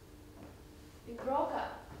 We broke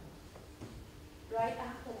up right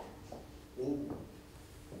after that. Oh.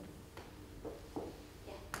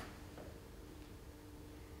 Yeah.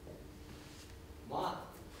 まあ、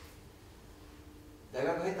大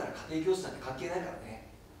学入ったら家庭教師なんて関係ないからね。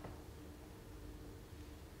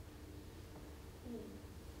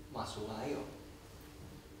まあ、しょうがないよ。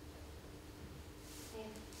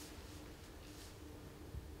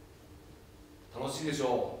楽しいでし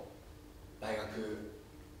ょう、大学。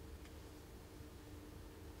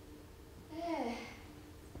ええ。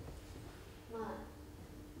ま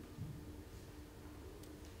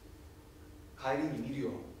帰りに見るよ、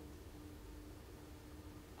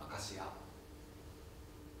アカシア。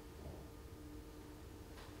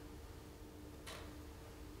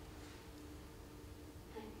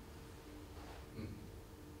うん。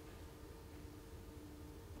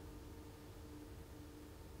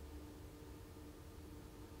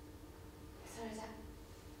それじゃ、行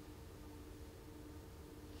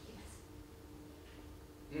きます。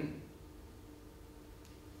うん。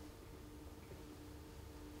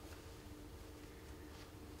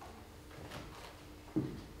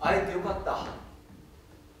会えてよかった。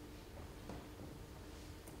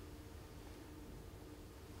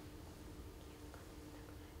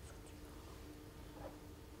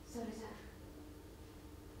それじゃ。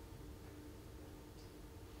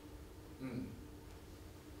うん。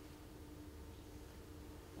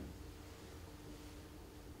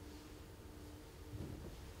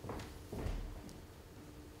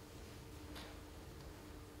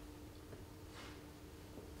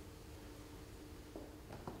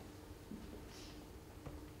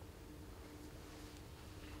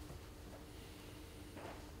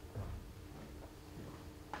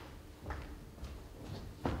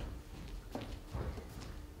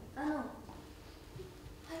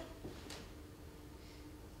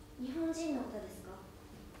日本人の方ですか？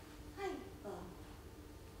はい。あ、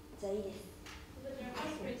じゃあいいです。 But there are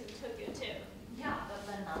housewares in Tokyo too. Yeah, but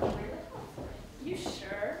they're not really housewares. You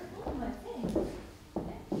sure? Oh, my thing.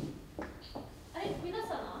 あれ、皆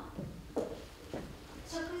様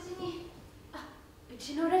食事に。あ、う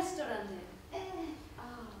ちのレストランで。ええ。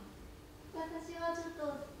ああ。私はちょっ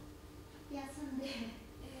と休んで。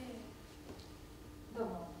どう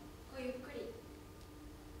も。ごゆっくり。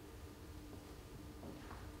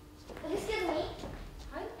Excuse me?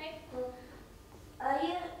 はい。はい。 Are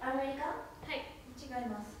you American? はい。違い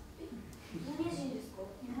ます。何人ですか？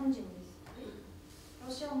日本人です。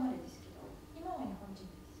ロシア生まれですけど、今は日本人で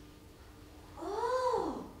す。あ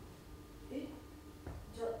あ。え、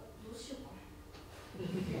じゃあどうしようかな。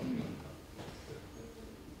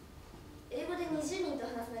英語で20人と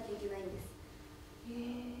話さなきゃいけないんです。へえ。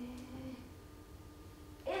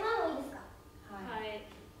英語でもいいですか？はい。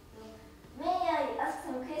May I ask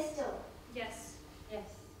some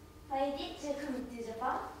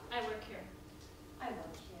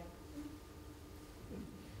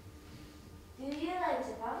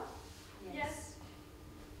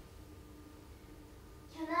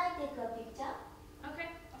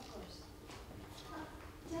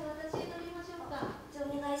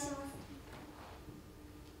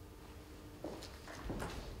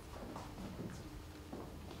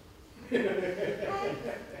チーズ。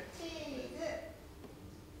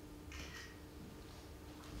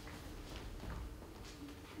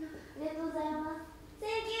ありがとうございます。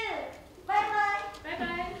Thank you。バイバイ。バイ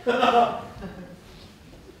バイ。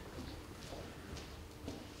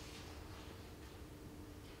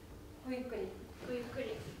ごゆっくり。ごゆっく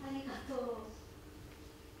り。ありがとう。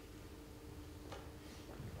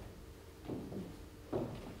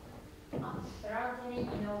There aren't any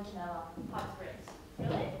in Okinawa hot springs.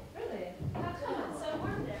 Really? Really? How come? It's so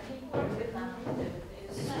warm there. People are Vietnam is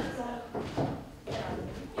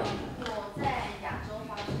如果在亚洲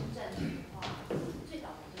发生战争的话，最倒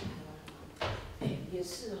霉就是台湾人嘛。哎，也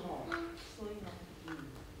是哈。所以呢，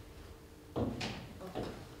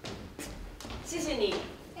谢谢你，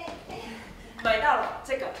买到了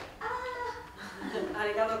这个。啊，あ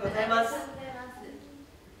りがとうございます。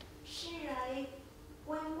是来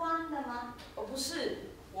观光的吗？哦，不是，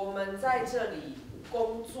我们在这里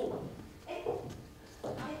工作。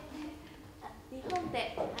日本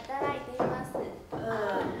で働いています。そう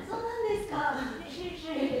なんですか。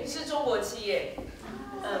是中国企业。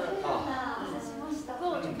那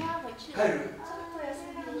我就跟他回去。帰る？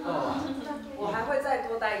我还会再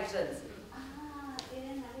多待一阵子。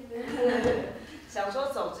想说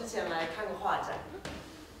走之前来看个画展。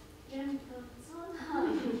真不错。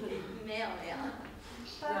没有。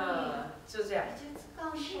那就这样。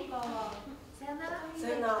美術館とかはさよなら。さ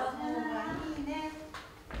よなら。いいね。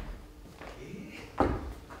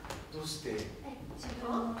どうして？自分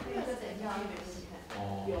のプレゼン要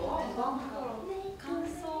有感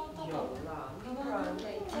想とか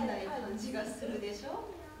できない感じがするでしょ。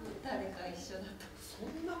誰か一緒だと。そ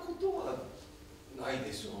んなことはない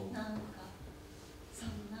でしょう。なんかそ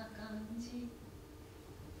んな感じ。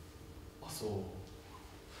あ、そう。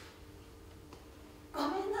ご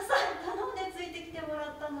めんなさい。頼んでついてきてもら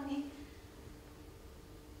ったのに。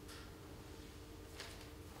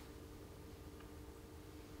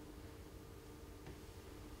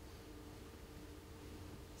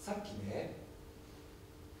さっきね、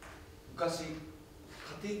昔家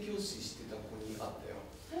庭教師してた子に会ったよ。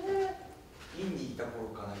院にいた頃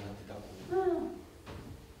からやってた子。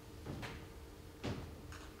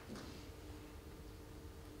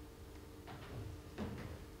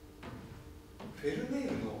フェルメー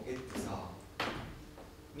ルの絵ってさ、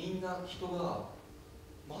みんな人が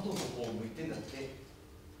窓の方を向いてんだって。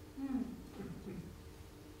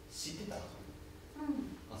知ってた？あ、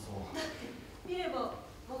そう。だって見れば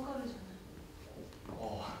わかるじゃない。あ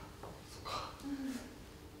あ、そっか。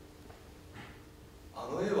あ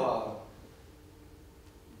の絵は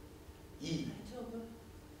いい。大丈夫？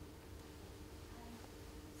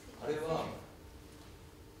あれは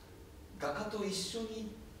画家と一緒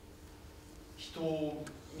に人を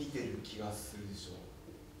見てる気がするでしょ。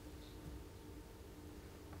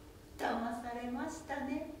騙されました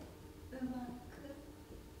ね。うまく。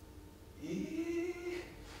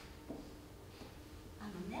あ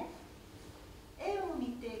のね、絵を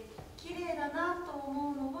見て綺麗だなと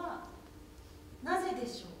思うのはなぜで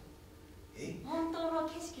しょう？本当の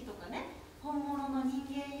景色とかね、本物の人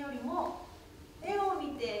間よりも絵を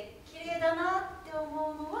見て綺麗だなって思う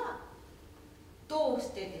のはどう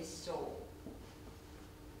してでしょう？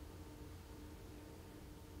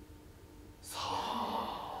さ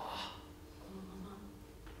あ。このまま。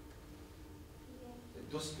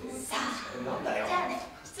どうして？さあ。なんだよ。じゃあね、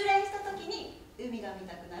失恋した時に海が見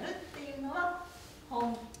たくなるっていうのは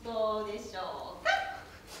本当でしょうか？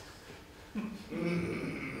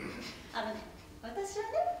あのね、私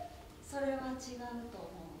はね、それは違うと思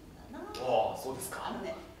うんだな。ああ、そうですか。あの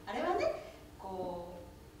ね、あれはね、こ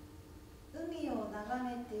う海を眺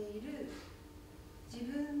めている自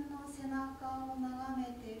分の背中を眺め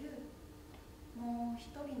ているもう一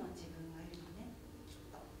人の自分がいるのね、きっ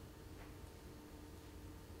と。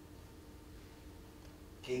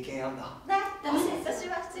経験あんだ。でもね、私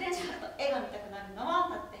は失恋しちゃうと絵が見たくなるのは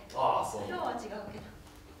だって。ああ、そう。今日は違うけど。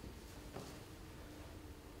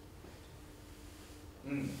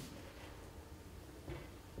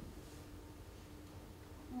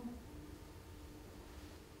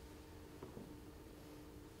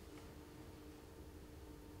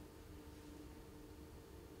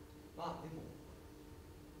まあでも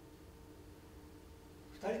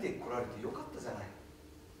2人で来られてよかったじゃない。や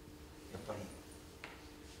っぱり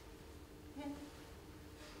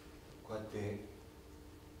こうやって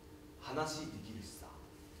話できるしさ、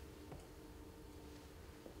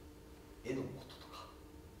絵のこととか。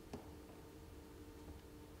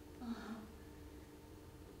ま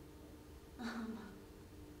あ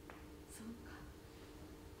そうか。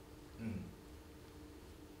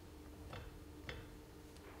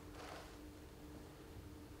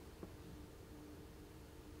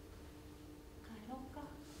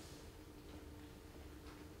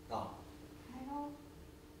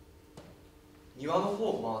庭の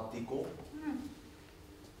方回っていこう。うん。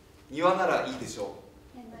庭ならいいでしょ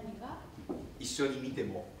何が？う。一緒に見て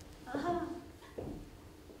も。ああ。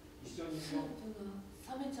一緒にスープ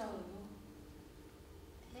が冷めちゃうよ。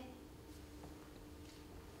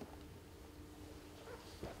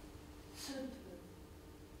スープ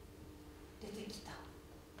出てきた。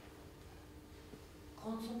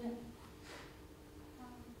コンソメ。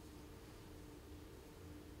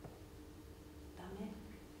ダメ。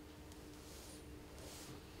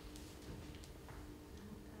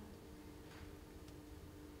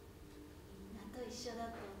みんなと一緒だ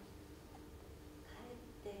とかえっ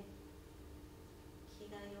て気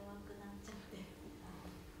が弱くなっちゃって。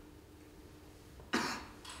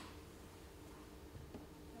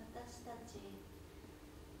私たち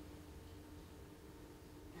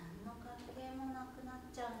何の関係もなくなっ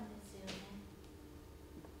ちゃうんですよね。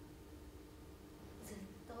ずっ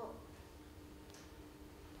と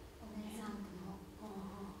お姉さんとも。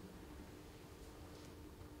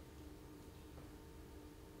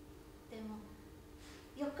でも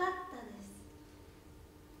よかったです。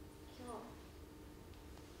今日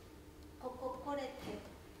ここ来れて。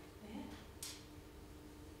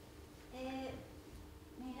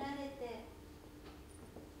見られて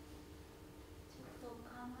ちょっと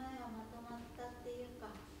考えがまとまったっていうか、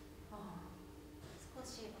少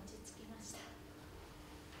し落ち着きまし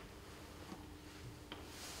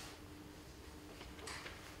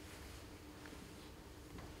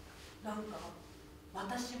た。なんか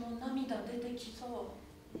私も涙出てきそう。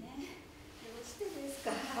どうしてです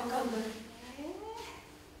か？わかんない。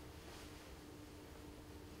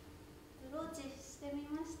ブローチしてみ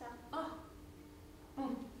ました。あ、うん。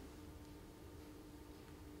で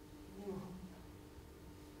も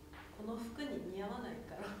この服に似合わない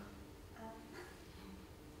から。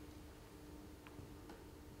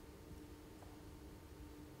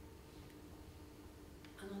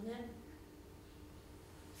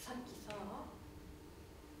さっきさ、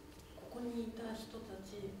ここにいた人た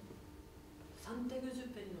ちサンテグジ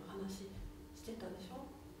ュペリの話してたでしょ。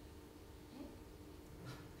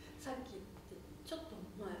さっきってちょっと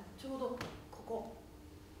前、ちょうどここ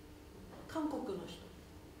韓国の人。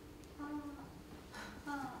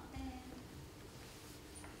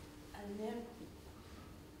あれね、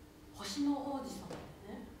星の王子様で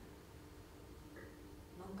ね、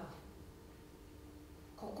なんか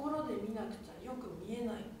心で見なくちゃよく見え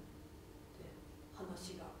ないって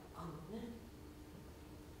話があるのね。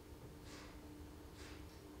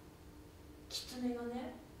狐が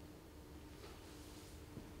ね、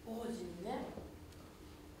王子にね、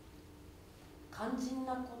肝心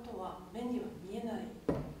なことは目には見えないっ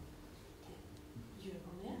て言う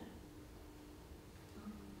のね。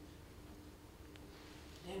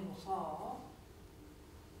でもさ、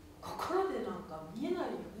心でなんか見えないよ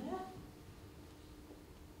ね。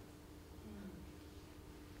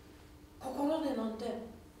心でなんて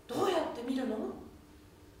どうやって見るの？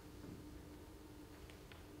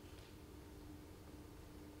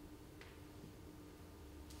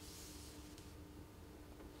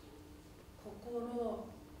心、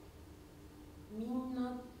みんな違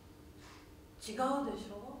うでし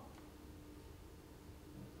ょ？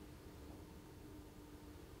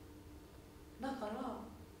だから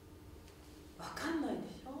わかんないで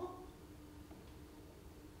しょ？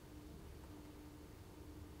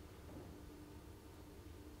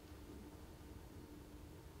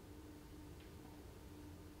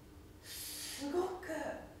すごく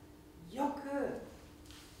よく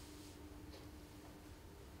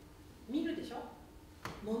見るでしょ？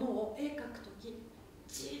ものを絵描くとき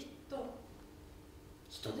じっと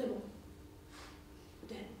人でも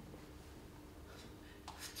で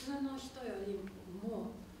普通の人より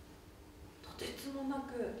もとてつもな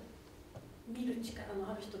く見る力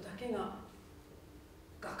のある人だけが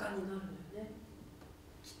画家になるのよね、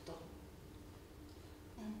きっと。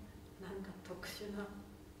なんか特殊な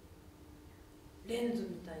レンズ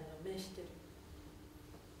みたいな目してる。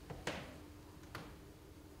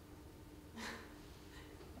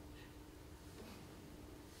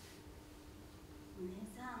お姉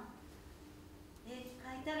さん、絵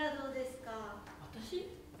描いたらどうですか？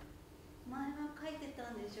私？前は描いて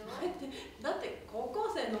たんでしょ？前ってだって高校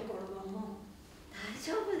生の頃だもん。大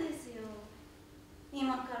丈夫ですよ。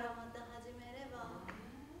今からまた始めれば。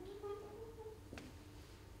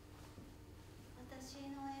私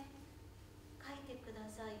の絵描いてくだ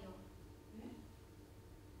さいよ。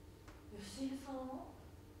吉井さんを？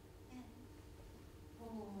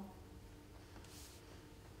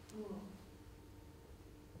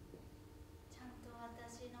ちゃんと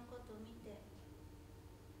私のこと見て。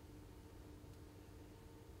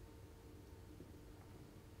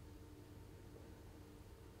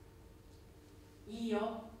い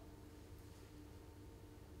よ。